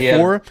year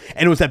before,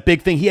 and it was that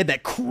big thing. He had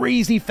that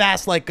crazy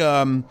fast like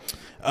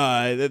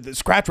the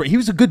scratch rate. He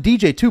was a good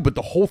DJ too, but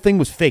the whole thing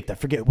was faked. I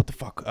forget what the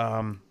fuck.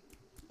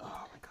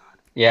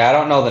 Yeah, I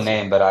don't know the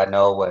name, but I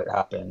know what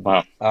happened.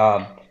 Wow.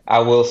 I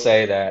will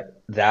say that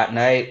that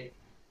night,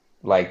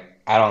 like,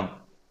 I don't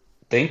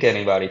think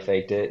anybody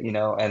faked it, you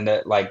know, and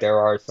that like there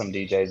are some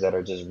DJs that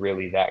are just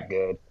really that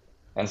good.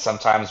 And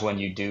sometimes when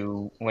you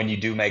do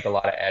make a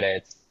lot of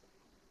edits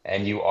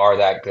and you are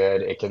that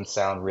good, it can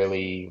sound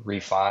really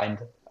refined.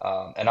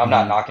 And I'm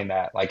not Mhm. knocking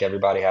that. Like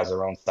everybody has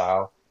their own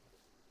style.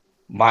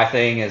 My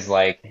thing is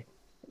like,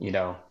 you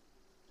know,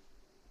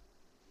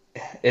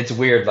 it's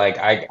weird. Like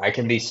I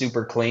can be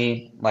super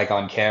clean, like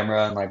on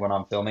camera and like when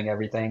I'm filming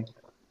everything,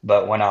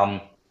 but when I'm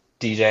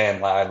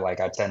DJing live, like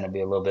I tend to be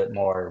a little bit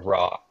more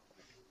raw.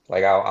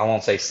 Like I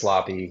won't say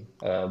sloppy,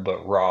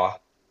 but raw.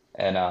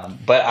 And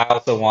but I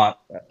also want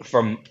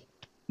from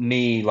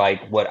me,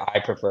 like what I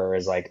prefer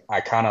is like I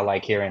kind of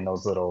like hearing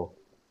those little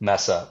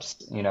mess ups,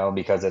 you know,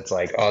 because it's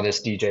like, oh,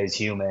 this DJ's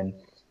human,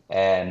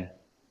 and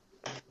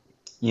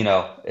you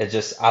know, it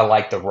just I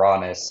like the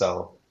rawness.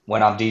 So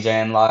when I'm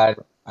DJing live,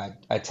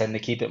 I tend to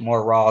keep it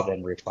more raw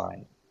than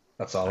refined.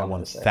 That's all I I'm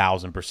gonna say.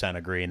 1000%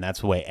 agree, and that's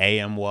the way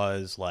AM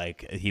was.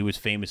 Like he was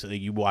famous.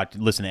 You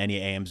listen to any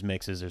AM's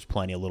mixes. There's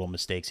plenty of little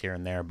mistakes here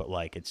and there, but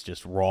like it's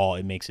just raw.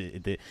 It makes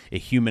it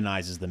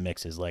humanizes the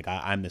mixes. Like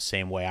I'm the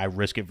same way. I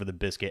risk it for the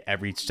biscuit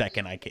every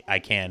second I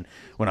can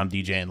when I'm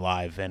DJing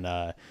live,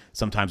 and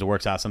sometimes it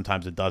works out,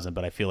 sometimes it doesn't.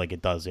 But I feel like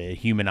it does. It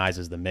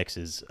humanizes the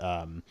mixes.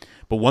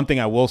 But one thing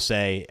I will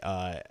say,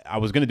 I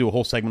was gonna do a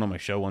whole segment on my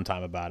show one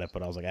time about it,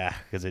 but I was like,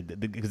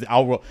 because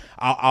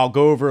I'll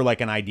go over like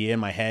an idea in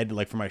my head,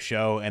 like for my show,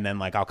 and then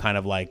like I'll kind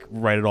of like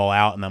write it all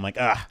out, and I'm like,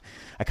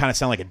 I kind of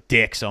sound like a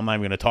dick, so I'm not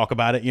even gonna talk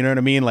about it. You know what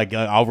I mean? Like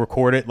I'll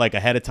record it like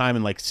ahead of time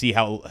and like see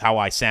how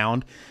I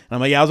sound. And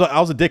I'm like, yeah, I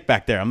was a dick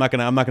back there. I'm not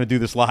gonna do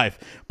this live.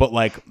 But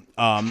like,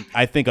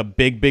 I think a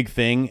big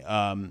thing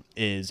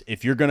is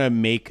if you're gonna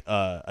make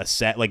a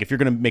set, like if you're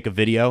gonna make a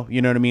video,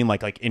 you know what I mean?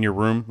 Like in your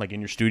room, like in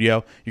your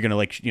studio, you're gonna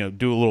like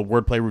do a little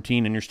wordplay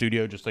routine in your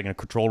studio, just like in a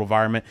controlled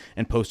environment,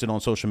 and post it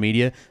on social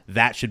media.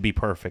 That should be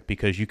perfect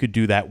because you could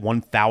do that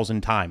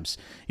 1,000 times.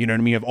 You know what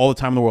I mean? You have all the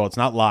time in the world. It's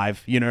not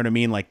live. You know what I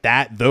mean? Like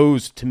that.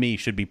 Those to me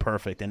should be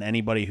perfect. And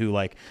anybody who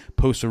like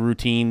posts a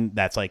routine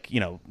that's like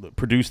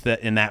produced that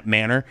in that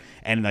manner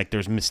and like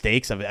there's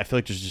mistakes, I feel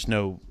like there's just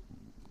no,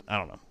 I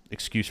don't know,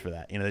 excuse for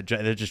that.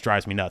 That just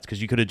drives me nuts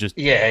because you could have just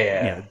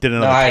Yeah. did No,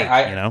 another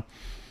take.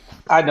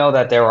 I know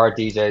that there are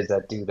DJs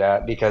that do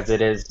that because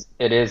it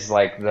is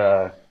like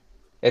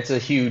it's a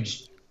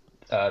huge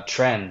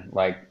trend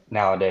like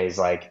nowadays.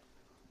 Like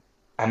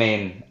I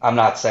mean, I'm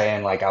not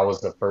saying like I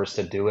was the first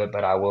to do it,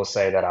 but I will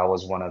say that I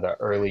was one of the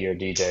earlier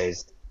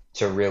DJs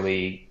to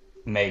really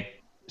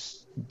make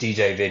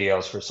DJ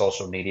videos for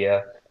social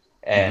media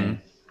and,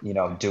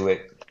 do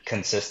it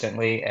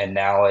consistently. And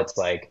now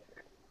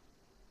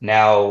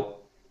now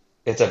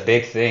it's a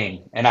big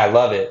thing. And I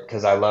love it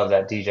because I love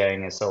that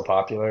DJing is so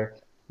popular.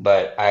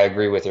 But I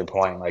agree with your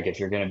point. Like, if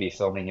you're going to be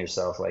filming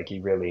yourself, like,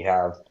 you really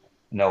have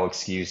no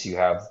excuse. You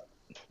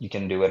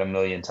can do it a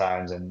million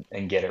times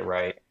and get it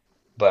right.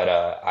 But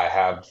I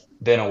have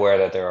been aware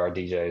that there are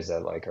DJs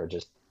that like are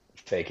just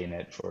faking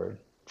it for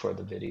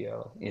the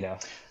video,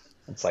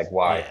 It's like,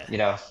 why,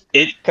 Yeah.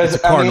 It Because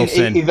It's a cardinal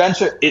sin.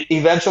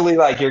 eventually,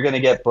 like you're gonna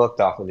get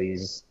booked off of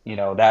these.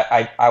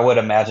 That I would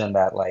imagine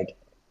that like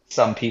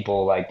some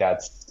people like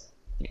that's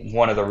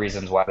one of the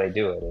reasons why they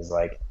do it is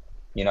like,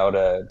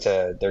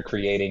 they're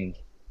creating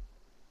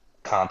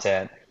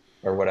content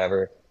or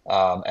whatever,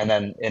 and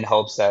then in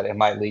hopes that it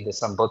might lead to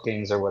some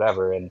bookings or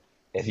whatever. And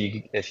if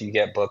you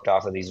get booked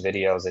off of these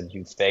videos and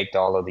you faked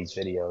all of these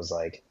videos,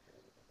 like,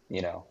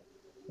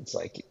 it's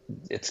like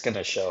it's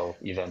gonna show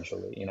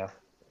eventually.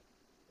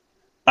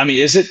 I mean,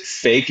 is it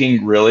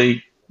faking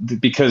really?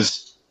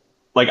 Because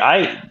like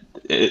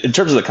in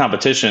terms of the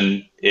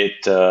competition,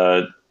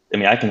 I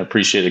mean, I can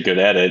appreciate a good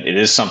edit. It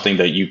is something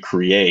that you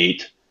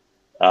create,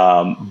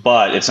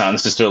 but it's not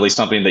necessarily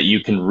something that you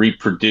can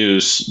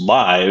reproduce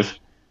live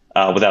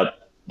without,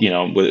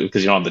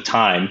 because you don't have the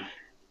time.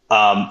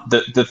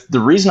 The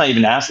reason I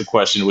even asked the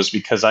question was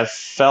because I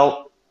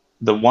felt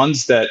the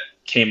ones that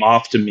came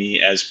off to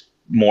me as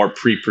more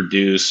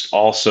pre-produced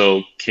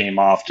also came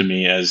off to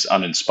me as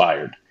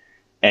uninspired.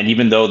 And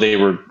even though they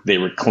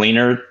were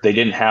cleaner, they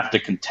didn't have to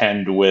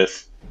contend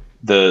with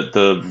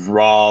the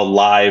raw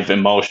live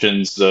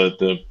emotions,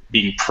 the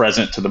being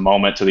present to the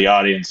moment, to the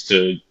audience,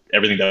 to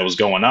everything that was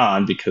going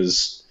on,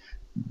 because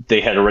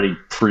they had already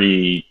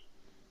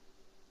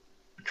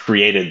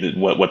created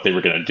what they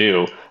were going to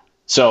do.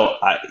 So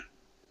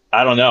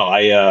I don't know.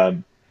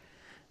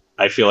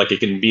 I feel like it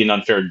can be an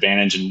unfair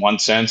advantage in one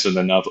sense, and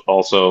then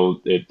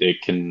also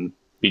it can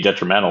be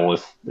detrimental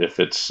if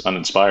it's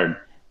uninspired.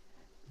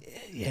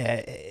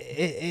 Yeah,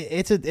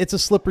 it's a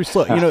slippery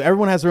slope.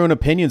 Everyone has their own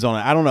opinions on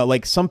it. I don't know.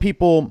 Like some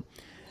people,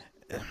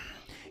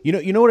 you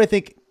know what I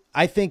think?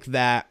 I think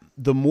that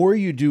the more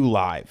you do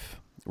live,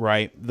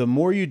 right? The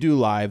more you do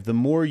live, the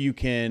more you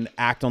can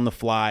act on the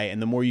fly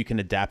and the more you can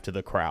adapt to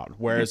the crowd.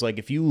 Whereas like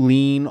if you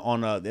lean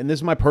on and this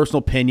is my personal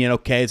opinion,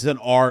 okay, it's an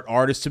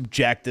art is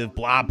subjective,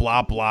 blah,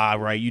 blah, blah,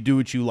 right? You do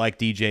what you like,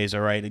 DJs,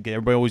 all right?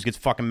 Everybody always gets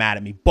fucking mad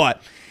at me.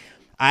 But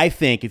I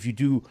think if you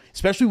do,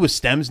 especially with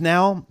stems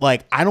now,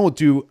 like I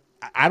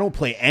don't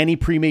play any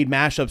pre-made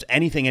mashups,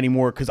 anything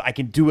anymore, because I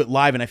can do it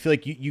live, and I feel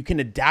like you can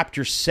adapt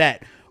your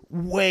set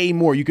way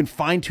more. You can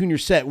fine-tune your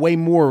set way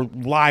more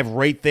live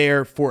right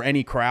there for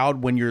any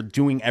crowd when you're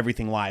doing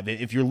everything live.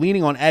 If you're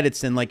leaning on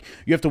edits, then like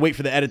you have to wait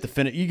for the edit to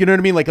finish. You know what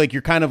I mean? Like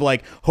you're kind of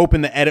like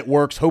hoping the edit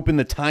works, hoping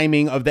the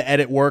timing of the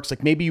edit works.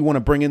 Like maybe you want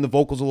to bring in the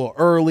vocals a little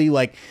early.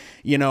 Like,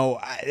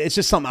 it's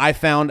just something I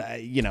found,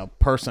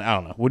 personally. I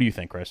don't know. What do you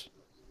think, Chris?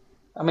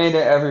 I mean,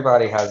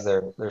 everybody has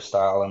their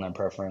style and their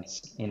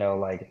preference.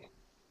 Like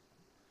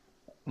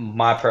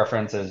my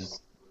preference is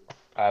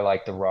I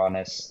like the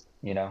rawness.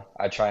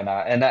 I try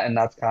not, and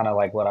that's kind of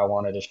like what I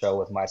wanted to show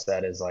with my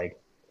set is like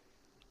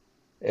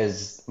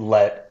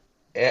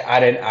I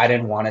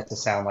didn't want it to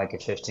sound like a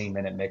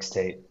 15-minute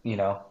mixtape.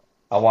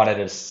 I wanted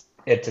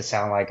it to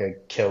sound like a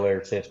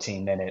killer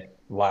 15-minute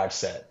live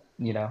set.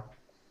 Yeah.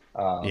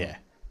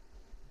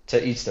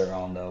 To each their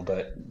own though,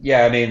 but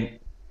yeah, I mean,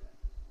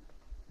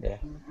 yeah.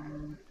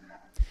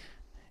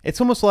 It's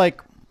almost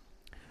like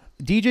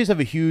DJs have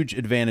a huge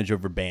advantage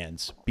over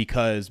bands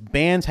because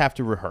bands have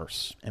to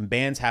rehearse and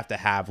bands have to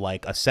have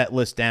like a set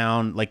list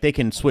down. Like they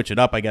can switch it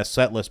up, I guess,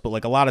 set list, but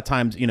like a lot of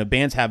times,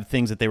 bands have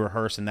things that they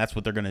rehearse and that's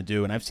what they're going to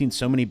do. And I've seen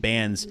so many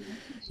bands,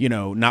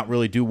 not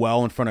really do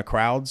well in front of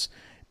crowds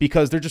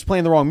because they're just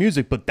playing the wrong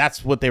music, but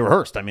that's what they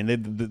rehearsed. I mean,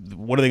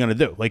 what are they going to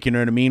do? Like, you know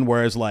what I mean?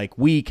 Whereas like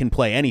we can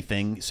play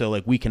anything. So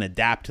like we can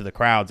adapt to the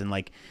crowds and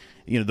like,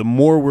 the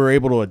more we're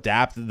able to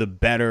adapt, the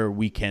better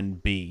we can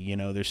be.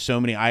 There's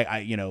so many.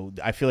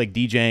 I feel like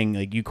DJing,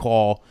 like you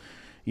call,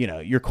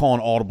 you're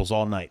calling audibles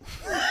all night.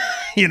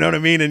 You know what I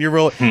mean? And you're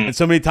real, and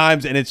so many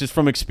times, and it's just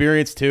from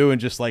experience too, and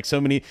just like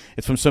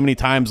it's from so many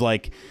times,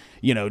 like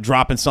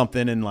dropping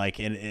something and like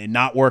and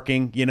not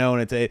working.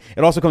 And it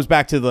also comes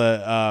back to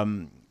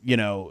the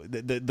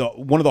the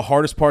one of the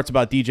hardest parts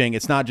about DJing,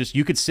 it's not just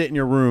you could sit in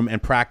your room and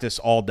practice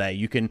all day.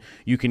 You can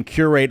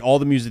curate all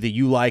the music that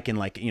you like and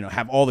like,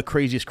 have all the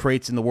craziest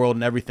crates in the world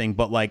and everything.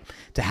 But like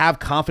to have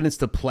confidence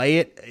to play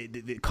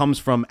it comes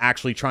from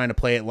actually trying to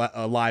play it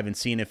live and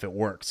seeing if it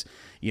works,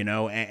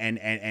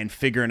 and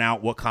figuring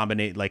out what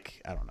combination,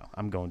 like, I don't know.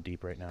 I'm going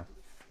deep right now.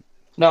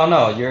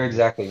 No, you're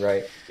exactly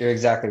right. You're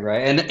exactly right.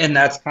 And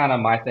that's kind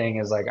of my thing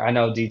is like, I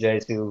know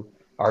DJs who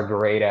are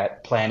great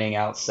at planning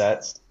out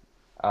sets.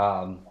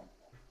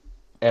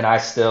 And I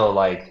still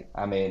like,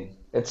 I mean,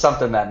 it's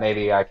something that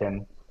maybe I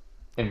can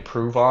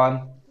improve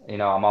on.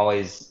 I'm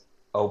always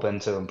open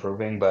to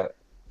improving, but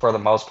for the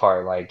most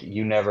part, like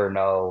you never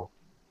know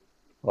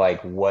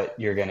like what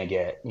you're gonna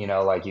get. You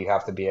know, like you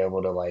have to be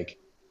able to like,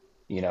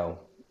 you know,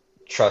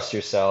 trust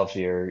yourself,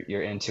 your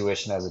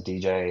intuition as a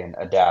DJ, and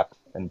adapt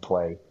and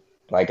play.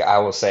 Like I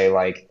will say,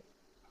 like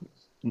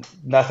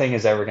nothing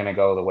is ever gonna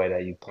go the way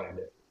that you planned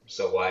it.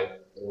 So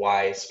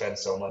why spend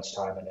so much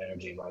time and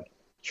energy like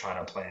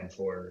trying to plan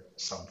for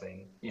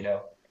something, you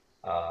know?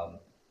 Um,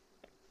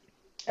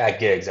 at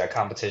gigs, at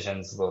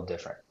competitions, a little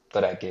different,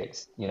 but at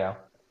gigs, you know?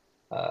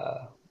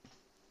 Uh,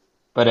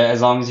 but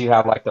as long as you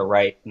have like the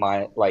right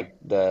mind, like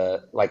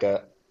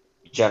a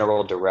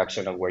general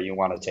direction of where you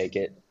want to take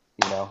it,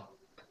 you know,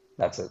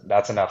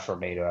 that's enough for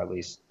me to at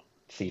least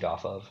feed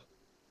off of.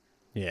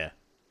 Yeah,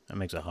 that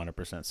makes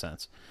 100%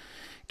 sense.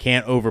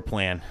 Can't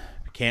overplan,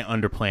 can't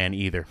underplan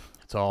either.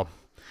 It's all,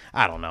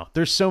 I don't know.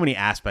 There's so many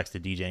aspects to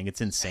DJing. It's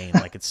insane.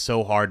 Like it's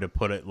so hard to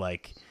put it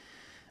like.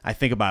 I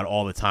think about it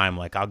all the time.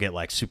 Like I'll get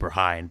like super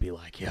high and be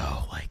like,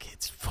 yo, like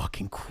it's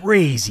fucking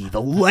crazy.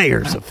 The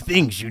layers of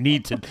things you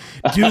need to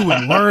do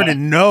and learn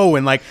and know.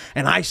 And like,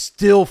 and I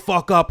still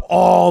fuck up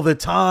all the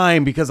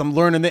time because I'm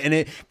learning it, and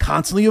it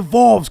constantly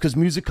evolves because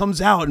music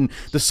comes out and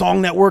the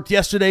song that worked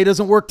yesterday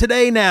doesn't work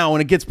today now.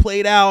 And it gets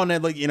played out. And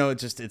it, like, you know,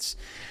 there's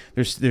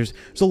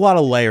a lot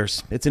of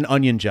layers. It's an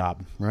onion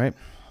job, right?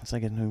 It's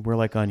like, we're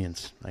like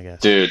onions, I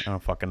guess. Dude. I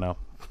don't fucking know.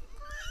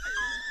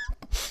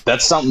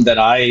 That's something that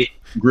I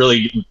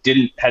really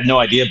had no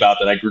idea about,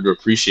 that I grew to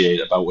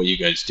appreciate about what you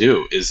guys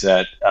do, is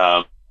that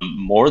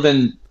more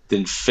than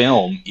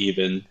film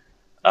even,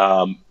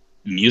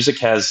 music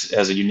has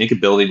a unique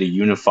ability to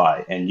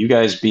unify, and you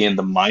guys being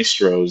the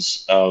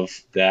maestros of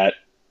that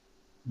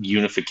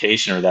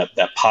unification, or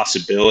that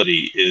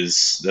possibility,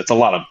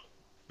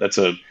 that's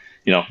a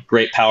you know,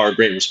 great power,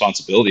 great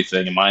responsibility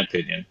thing, in my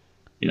opinion.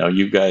 You know,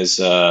 you guys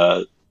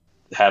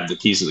have the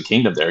keys to the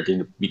kingdom there,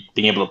 being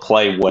able to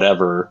play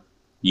whatever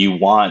you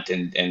want,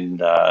 and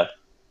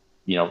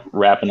you know,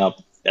 wrapping up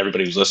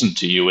everybody who's listening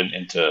to you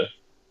into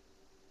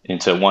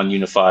one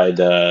unified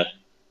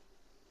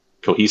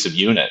cohesive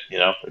unit. You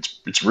know,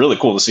 it's really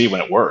cool to see when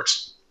it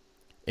works.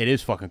 It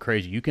is fucking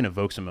crazy. You can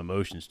evoke some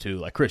emotions too.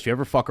 Like Chris, you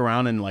ever fuck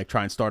around and like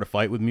try and start a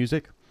fight with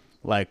music?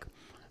 Like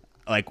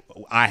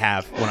I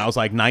have when I was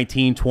like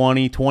 19,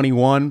 20,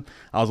 21,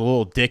 I was a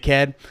little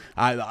dickhead.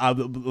 I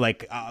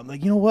like,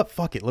 you know what?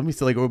 Fuck it. Let me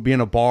still like, we'll be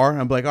in a bar.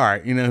 And I'm like, all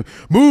right, you know,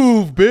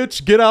 move,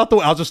 bitch, get out the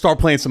way. I'll just start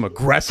playing some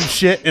aggressive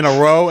shit in a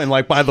row. And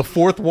like by the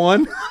fourth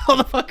one,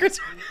 motherfuckers,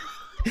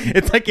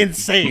 it's like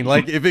insane.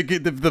 Like if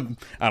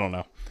I don't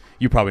know.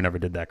 You probably never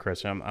did that,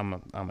 Chris. I'm a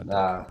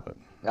Nah, but,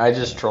 I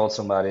just trolled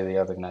somebody the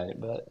other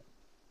night, but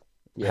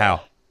yeah.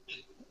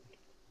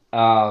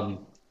 How?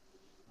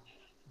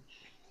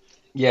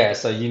 Yeah,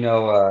 so you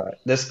know,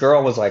 this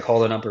girl was like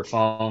holding up her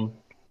phone.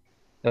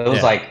 It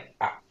was like,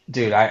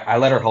 dude, I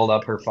let her hold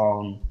up her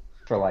phone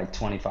for like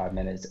 25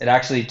 minutes. It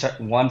actually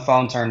one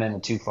phone turned into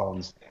two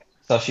phones.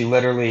 So she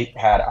literally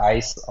had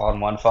ice on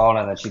one phone,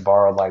 and then she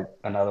borrowed like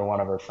another one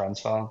of her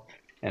friend's phone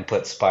and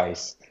put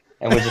Spice,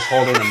 and was just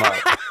holding them up.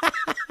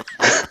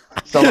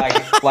 So like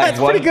That's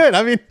one, pretty good.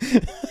 I mean,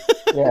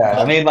 yeah,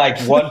 I mean like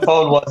one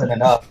phone wasn't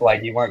enough.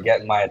 Like you weren't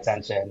getting my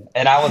attention,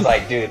 and I was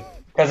like, dude.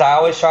 Because I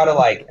always try to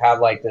like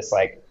have like this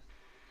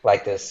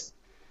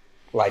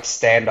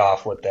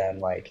standoff with them.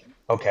 Like,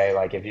 okay,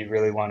 like if you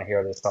really want to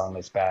hear this song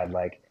that's bad,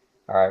 like,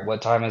 all right,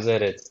 what time is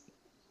it? It's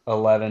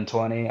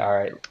 11:20. All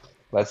right,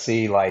 let's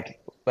see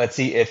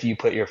if you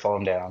put your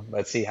phone down.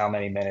 Let's see how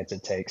many minutes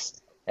it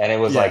takes. And it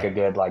was like a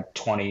good like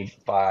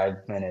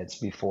 25 minutes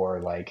before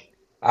like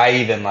I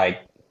even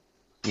like,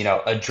 you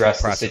know,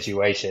 addressed the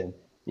situation.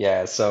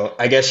 Yeah, so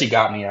I guess she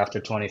got me after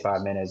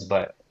 25 minutes,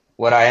 but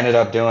what I ended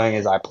up doing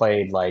is I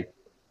played like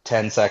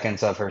 10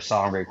 seconds of her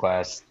song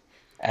request,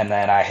 and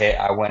then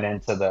I went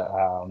into the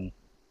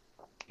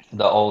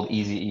old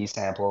Eazy-E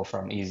sample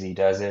from Easy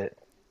Does It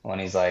when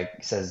he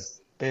says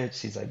bitch,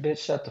 he's like, bitch,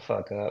 shut the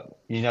fuck up.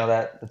 You know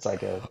that? It's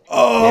like a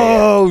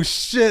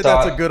shit, so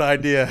that's a good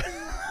idea.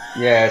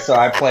 Yeah, so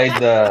I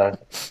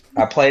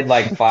played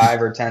like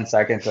 5 or 10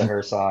 seconds of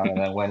her song, and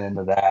then went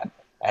into that,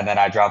 and then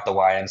I dropped the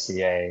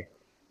YMCA,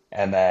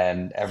 and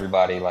then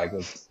everybody like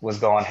was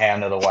going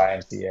ham to the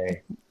YMCA.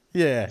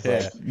 Yeah,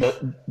 like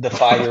the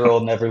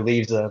 5-year-old never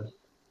leaves them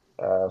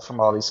from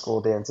all these school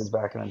dances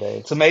back in the day.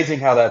 It's amazing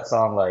how that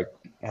song like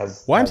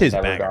has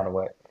never gone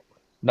away.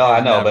 No, I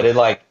know, but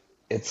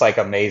it's like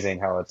amazing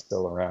how it's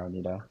still around,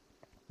 you know.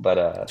 But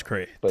it's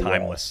great,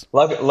 timeless.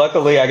 Yeah.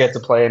 Luckily, I get to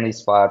play in these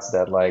spots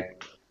that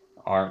like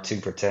aren't too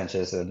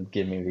pretentious and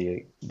give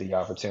me the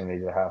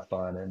opportunity to have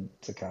fun and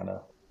to kind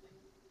of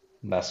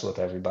mess with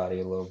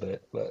everybody a little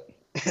bit, but.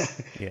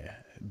 Yeah,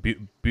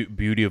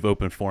 beauty of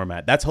open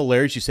format. That's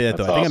hilarious you say that,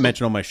 though. That's I think awesome. I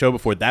mentioned on my show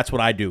before, that's what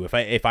I do.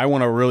 If I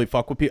want to really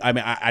fuck with people, I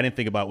mean, I didn't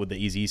think about with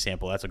the Easy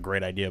sample. That's a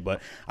great idea,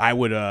 but I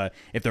would,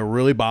 if they're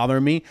really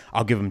bothering me,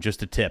 I'll give them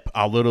just a tip.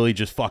 I'll literally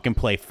just fucking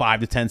play 5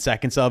 to 10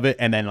 seconds of it,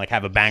 and then like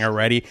have a banger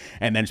ready,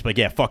 and then just be like,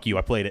 yeah, fuck you,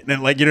 I played it. And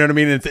then, like, you know what I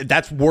mean?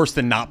 That's worse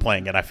than not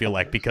playing it, I feel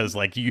like, because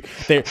like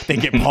they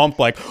get pumped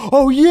like,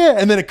 oh yeah,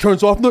 and then it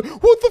turns off, and they're,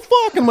 what the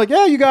fuck? And I'm like,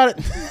 yeah, you got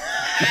it.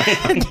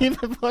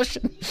 Keep it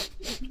pushing.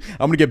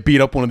 I'm gonna get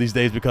beat up one of these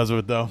days DJs because of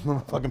it though. I'm gonna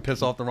fucking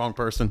piss off the wrong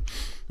person.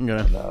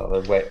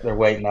 No, they're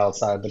waiting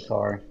outside the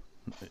car.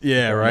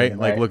 Yeah, right.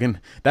 Like looking.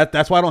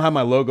 That's why I don't have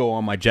my logo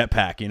on my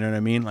jetpack. You know what I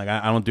mean? Like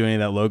I don't do any of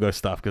that logo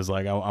stuff because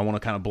like I want to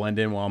kind of blend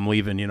in while I'm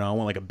leaving. You know, I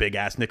want like a big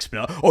ass Nick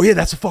Spinelli. Oh yeah,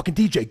 that's a fucking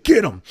DJ.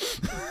 Get him.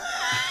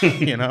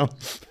 You know.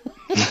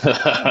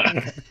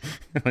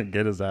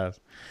 Get his ass.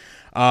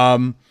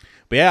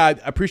 But yeah, I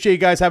appreciate you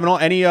guys having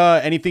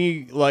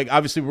anything like,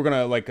 obviously we're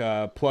gonna like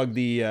plug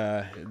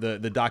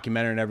the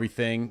documentary and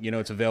everything. You know,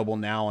 it's available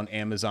now on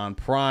Amazon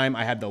Prime.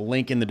 I have the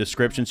link in the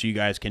description so you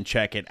guys can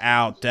check it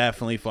out.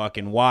 Definitely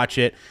fucking watch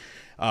it.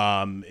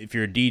 If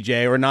you're a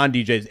DJ or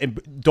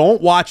non-DJ,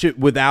 don't watch it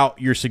without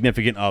your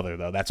significant other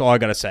though. That's all I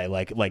gotta say.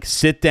 Like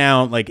sit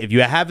down. Like if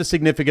you have a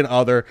significant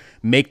other,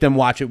 make them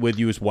watch it with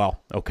you as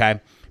well. Okay.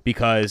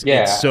 Because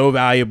it's so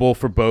valuable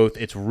for both.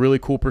 It's really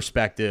cool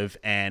perspective,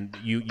 and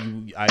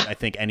I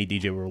think any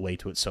DJ will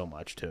relate to it so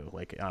much too.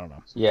 Like I don't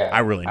know. Yeah,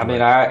 I really enjoy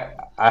it.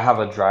 I have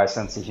a dry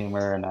sense of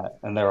humor,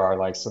 and there are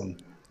like some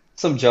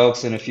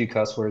jokes and a few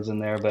cuss words in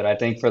there, but I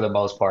think for the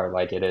most part,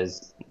 like it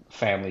is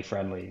family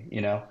friendly. You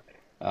know,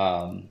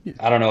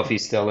 I don't know if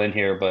he's still in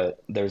here,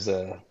 but there's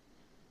a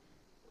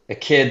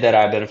kid that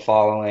I've been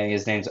following.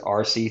 His name's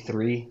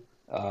RC3.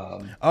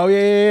 Oh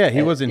yeah,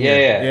 he was in here.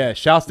 Yeah.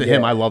 Shouts to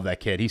him. I love that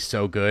kid. He's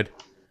so good.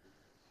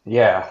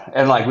 Yeah,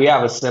 and like we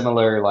have a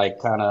similar like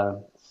kind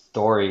of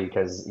story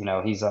because you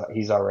know he's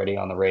already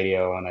on the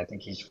radio and I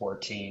think he's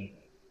 14.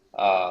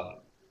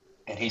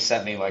 And he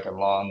sent me like a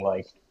long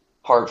like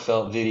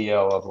heartfelt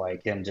video of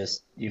like him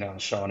just you know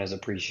showing his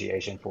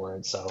appreciation for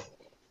it. So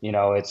you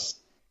know it's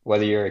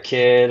whether you're a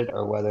kid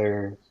or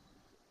whether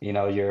you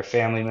know you're a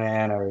family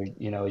man or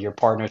you know your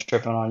partner's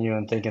tripping on you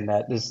and thinking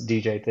that this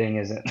DJ thing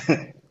isn't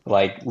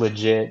like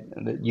legit,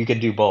 you can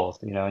do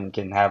both, you know, and you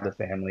can have the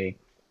family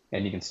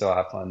and you can still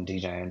have fun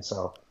DJing.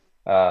 So,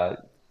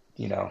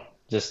 you know,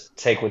 just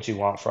take what you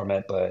want from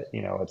it. But,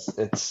 you know,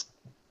 it's,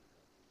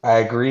 I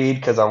agreed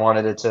because I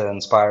wanted it to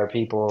inspire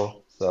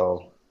people.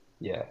 So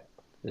yeah,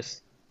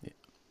 just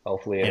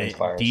hopefully it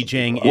inspires.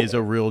 DJing is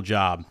a real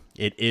job.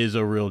 It is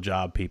a real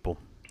job, people.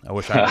 I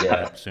wish I knew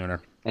that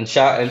sooner. And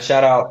shout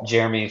out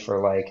Jeremy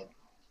for like,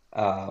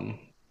 kind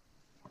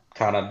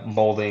of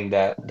molding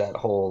that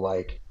whole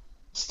like,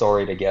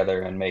 story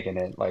together and making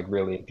it like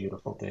really a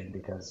beautiful thing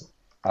because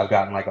I've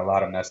gotten like a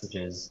lot of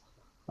messages.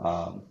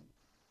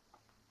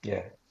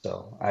 Yeah,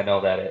 so I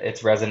know that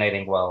it's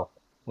resonating well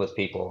with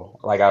people.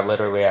 Like I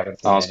literally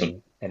haven't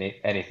seen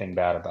anything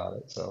bad about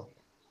it. So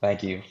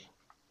thank you.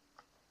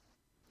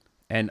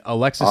 And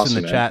Alexis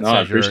in the chat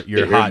says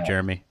you're hot,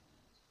 Jeremy.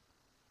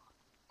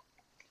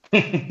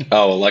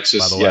 Oh,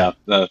 Alexis, yeah.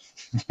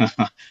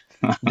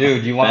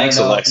 Dude, you want to know? Thanks,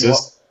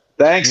 Alexis.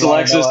 Thanks,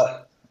 Alexis.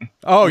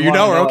 Oh, you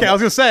know her. Okay, I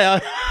was gonna say.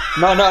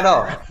 No.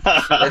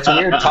 It's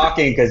weird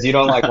talking because you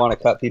don't like want to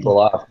cut people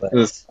off. But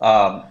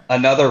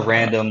another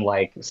random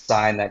like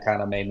sign that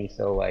kind of made me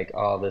feel like,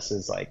 oh, this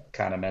is like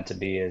kind of meant to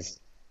be is.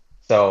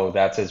 So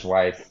that's his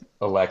wife,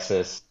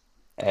 Alexis,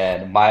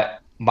 and my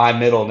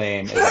middle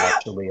name is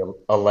actually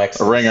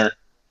Alexis. A ringer.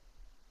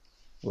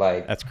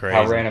 Like that's crazy.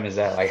 How random is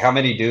that? Like how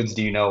many dudes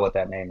do you know with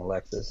that name,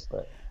 Alexis?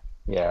 But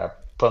yeah,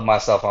 put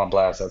myself on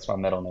blast. That's my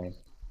middle name.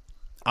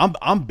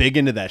 I'm big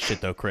into that shit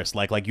though, Chris.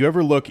 Like you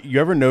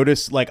ever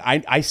notice like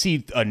I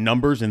see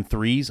numbers in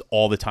threes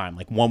all the time,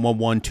 like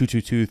 111,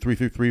 222,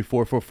 333,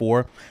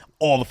 444,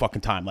 all the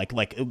fucking time. Like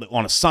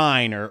on a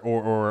sign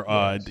or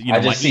you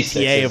know my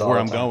ETA of where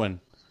I'm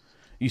going.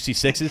 You see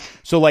sixes?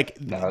 So like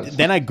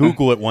then I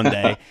Google it one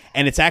day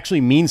and it's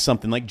actually means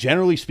something. Like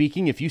generally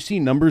speaking, if you see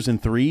numbers in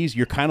threes,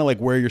 you're kind of like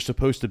where you're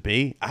supposed to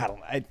be.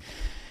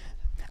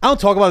 I don't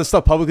talk about this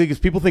stuff publicly because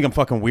people think I'm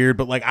fucking weird,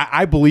 but like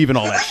I believe in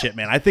all that shit,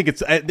 man. I think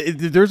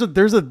there's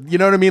a you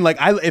know what I mean? Like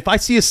if I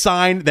see a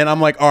sign, then I'm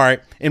like, all right.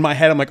 In my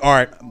head, I'm like, all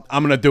right,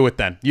 I'm gonna do it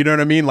then. You know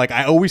what I mean? Like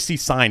I always see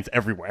signs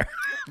everywhere,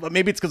 but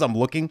maybe it's because I'm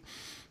looking.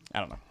 I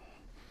don't know.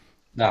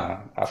 No,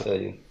 I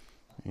feel you.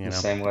 You know,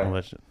 same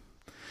way.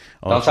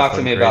 Don't talk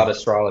to me about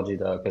astrology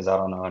though, because I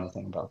don't know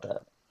anything about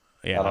that.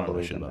 Yeah, I don't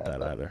believe shit about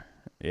that either.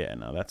 Yeah,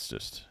 no, that's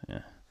just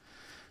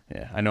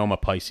yeah. I know I'm a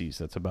Pisces.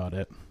 That's about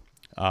it.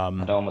 I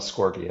know I'm a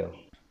Scorpio.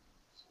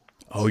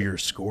 Oh, you're a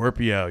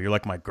Scorpio. You're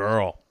like my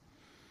girl.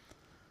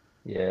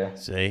 Yeah.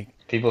 See?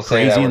 People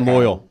say crazy and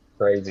loyal.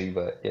 Crazy,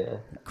 but yeah.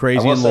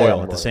 Crazy and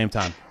loyal at the same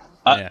time.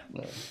 Yeah.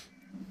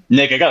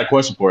 Nick, I got a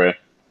question for you.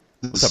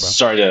 What's up, bro?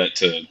 Sorry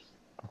to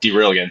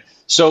derail again.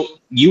 So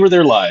you were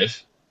there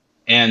live,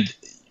 and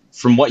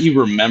from what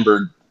you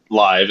remembered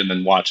live and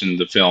then watching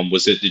the film,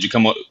 did you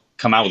come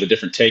out with a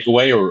different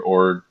takeaway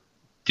or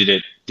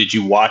did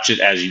you watch it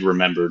as you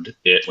remembered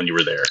it when you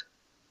were there?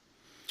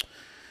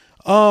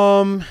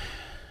 So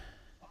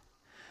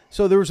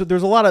there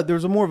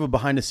was more of a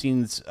behind the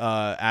scenes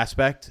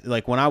aspect.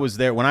 Like when I was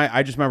there,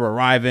 I just remember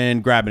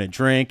arriving, grabbing a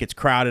drink. It's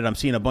crowded. I'm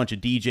seeing a bunch of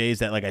DJs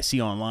that like I see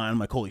online. I'm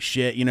like, holy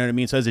shit, you know what I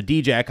mean? So as a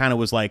DJ, I kind of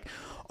was like,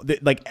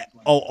 like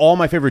all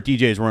my favorite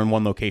DJs were in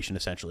one location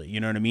essentially. You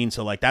know what I mean?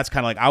 So like that's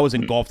kind of like I was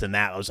engulfed in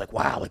that. I was like,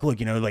 wow, like look,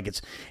 you know, like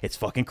it's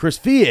fucking Chris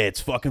Villa,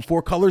 it's fucking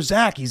Four Color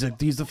Zach. He's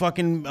the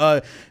fucking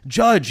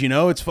judge. You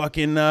know, it's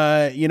fucking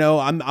you know,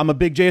 I'm a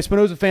big Jay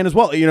Espinosa fan as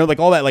well. You know, like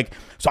all that. Like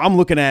so I'm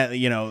looking at,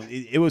 you know,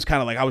 it was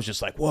kind of like I was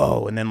just like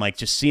whoa, and then like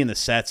just seeing the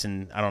sets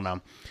and I don't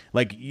know.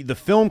 Like the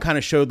film kind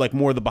of showed like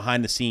more of the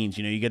behind the scenes.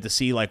 You know, you get to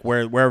see like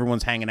where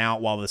everyone's hanging out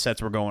while the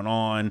sets were going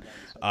on.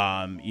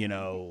 You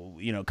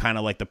know, kind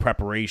of like the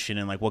preparation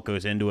and like what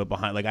goes into it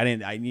behind. Like I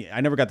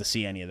never got to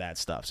see any of that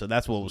stuff. So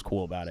that's what was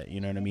cool about it.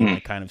 You know what I mean?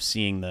 Like kind of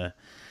seeing the,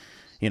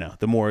 you know,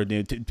 the more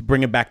to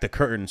bring it back the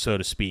curtain, so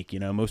to speak. You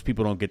know, most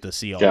people don't get to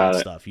see all that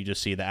stuff. You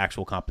just see the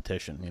actual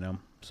competition. You know,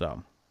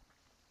 so.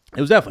 It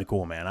was definitely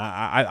cool, man.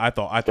 I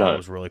thought it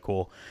was really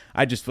cool.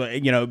 I just,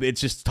 you know, it's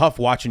just tough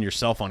watching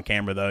yourself on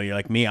camera though. You're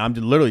like me. I'm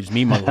literally just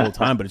me the whole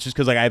time. But it's just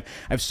because like I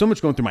have so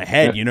much going through my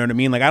head. You know what I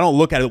mean? Like I don't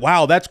look at it.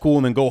 Wow, that's cool,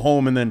 and then go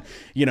home and then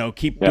you know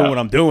keep doing what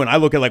I'm doing. I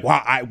look at like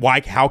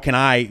wow, how can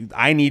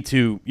I need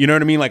to? You know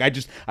what I mean? Like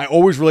I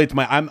always relate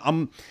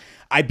to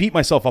I beat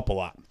myself up a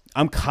lot.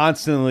 I'm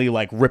constantly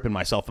like ripping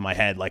myself in my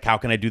head. Like, how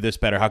can I do this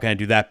better? How can I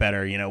do that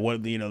better? You know,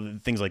 what, you know,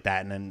 things like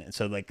that. And then,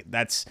 so like,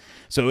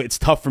 so it's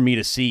tough for me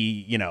to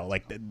see, you know,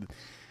 like,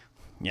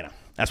 you know,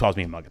 that's why I was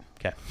being mugging.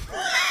 Okay.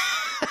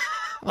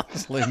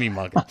 Just leave me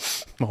mugging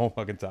the whole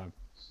fucking time.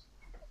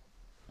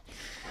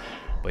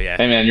 But yeah.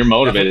 Hey man, you're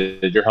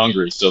motivated. You're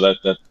hungry. So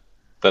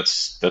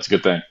that's a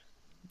good thing.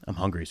 I'm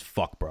hungry as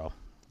fuck, bro.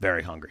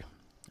 Very hungry.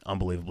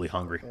 Unbelievably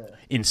hungry.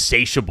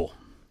 Insatiable.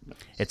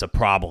 It's a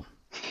problem.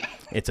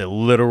 It's a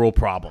literal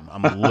problem.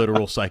 I'm a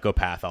literal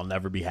psychopath. I'll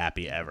never be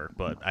happy ever.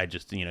 But I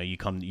just, you know, you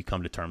come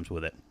to terms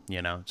with it.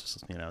 You know,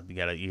 just, you know, you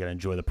gotta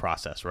enjoy the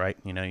process, right?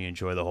 You know, you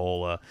enjoy the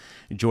whole,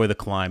 enjoy the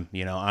climb.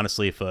 You know,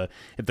 honestly, if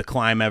the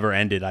climb ever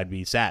ended, I'd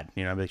be sad.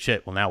 You know, I'd be like,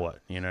 shit. Well, now what?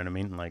 You know what I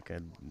mean? Like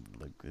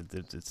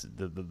it's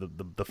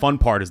the fun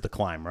part is the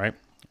climb, right?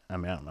 I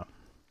mean, I don't know.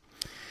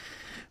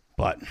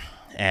 But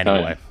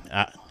anyway,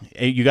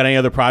 you got any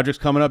other projects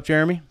coming up,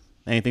 Jeremy?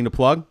 Anything to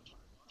plug?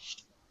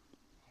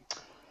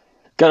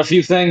 Got a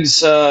few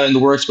things in the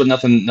works, but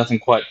nothing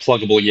quite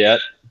pluggable yet.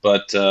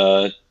 But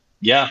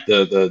yeah,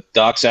 the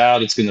doc's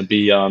out. It's going to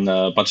be on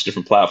a bunch of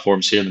different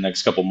platforms here in the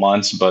next couple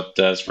months. But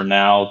as for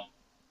now,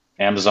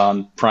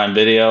 Amazon Prime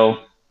Video,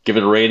 give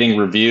it a rating,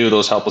 review.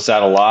 Those help us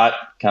out a lot.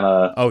 Kind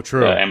of.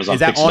 True. Amazon is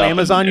that on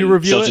Amazon? You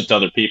review shows it to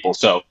other people.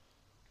 So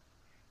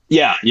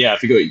yeah.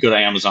 If you go to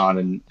Amazon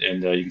and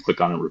you can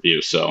click on a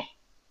review. So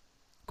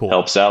cool.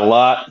 Helps out a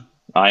lot.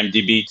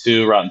 IMDb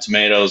too, Rotten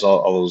Tomatoes,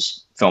 all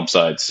those film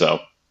sites. So.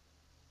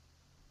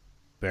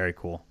 Very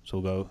cool.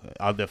 So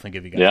I'll definitely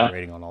give you guys a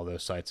rating on all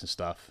those sites and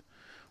stuff.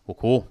 Well,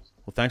 cool.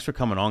 Well, thanks for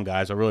coming on,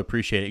 guys. I really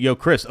appreciate it. Yo,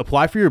 Chris,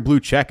 apply for your blue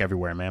check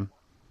everywhere, man.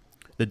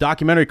 The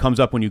documentary comes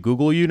up when you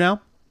Google you now,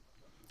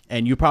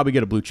 and you probably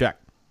get a blue check.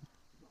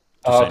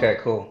 Oh, okay,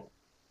 cool.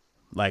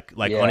 Like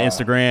on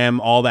Instagram,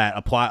 all that.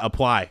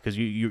 Apply, because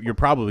you're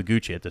probably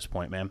Gucci at this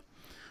point, man.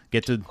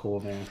 Cool,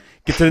 man.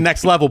 Get to the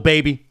next level,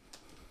 baby.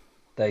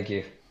 Thank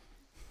you.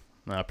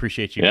 I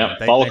appreciate you. Yeah,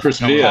 follow Chris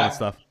Villa and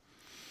stuff.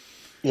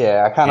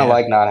 Yeah, I kind of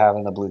like not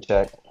having the blue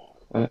check.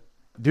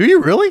 Do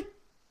you really?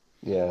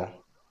 Yeah.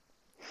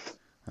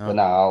 But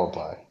now I'll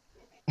apply.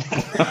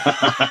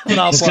 He's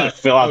going to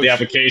fill out the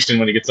application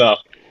when he gets up.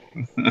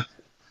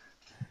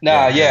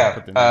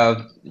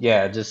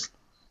 Just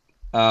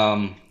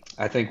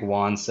I think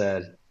Juan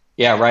said,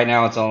 right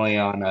now it's only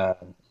on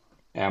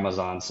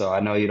Amazon, so I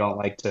know you don't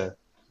like to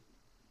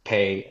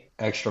pay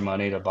extra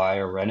money to buy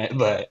or rent it,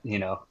 but, you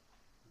know,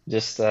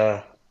 just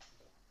that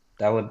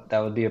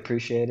would be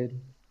appreciated.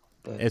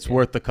 But, it's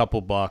worth a couple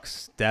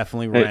bucks.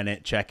 Definitely rent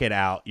it. Check it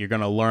out. You're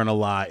going to learn a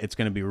lot. It's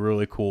going to be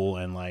really cool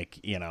and, like,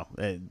 you know,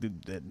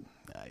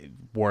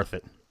 worth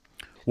it.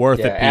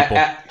 Worth it,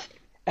 people.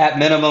 At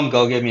minimum,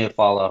 go give me a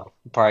follow.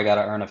 You probably got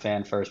to earn a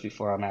fan first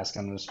before I'm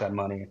asking them to spend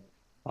money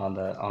on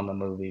the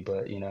movie.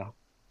 But, you know,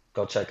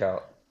 go check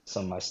out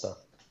some of my stuff.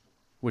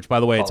 Which, by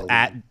the way, it's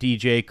at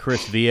DJ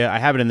Chris Villa. I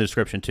have it in the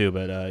description, too,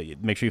 but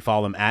make sure you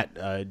follow them at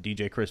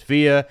DJ Chris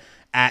Villa.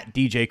 At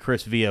DJ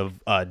Chris Villa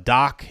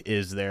Doc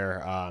is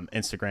their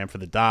Instagram for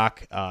the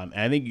doc. And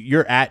I think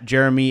you're at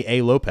Jeremy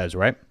A. Lopez,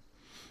 right?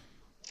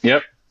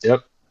 Yep.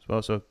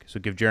 So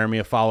give Jeremy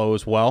a follow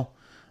as well.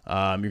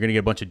 You're going to get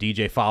a bunch of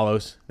DJ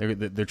follows.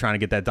 They're trying to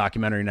get that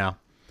documentary now.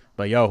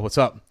 But, yo, what's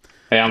up?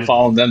 Hey, I'm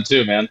following them,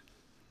 too, man.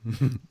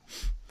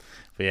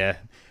 But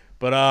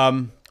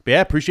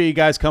yeah, appreciate you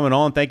guys coming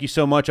on. Thank you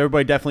so much.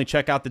 Everybody definitely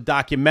check out the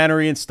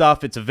documentary and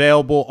stuff. It's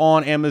available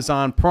on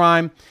Amazon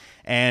Prime.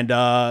 And,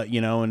 you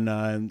know,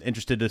 and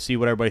interested to see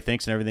what everybody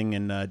thinks and everything.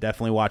 And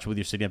definitely watch it with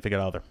your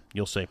significant other.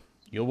 You'll see.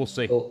 You will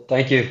see. Cool.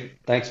 Thank you.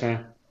 Thanks,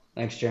 man.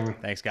 Thanks, Jeremy.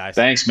 Thanks, guys.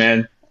 Thanks,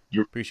 man.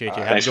 Appreciate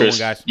you. Have a good one,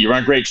 guys. You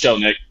run a great show,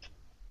 Nick.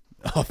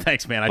 Oh,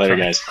 thanks, man. Later,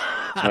 guys.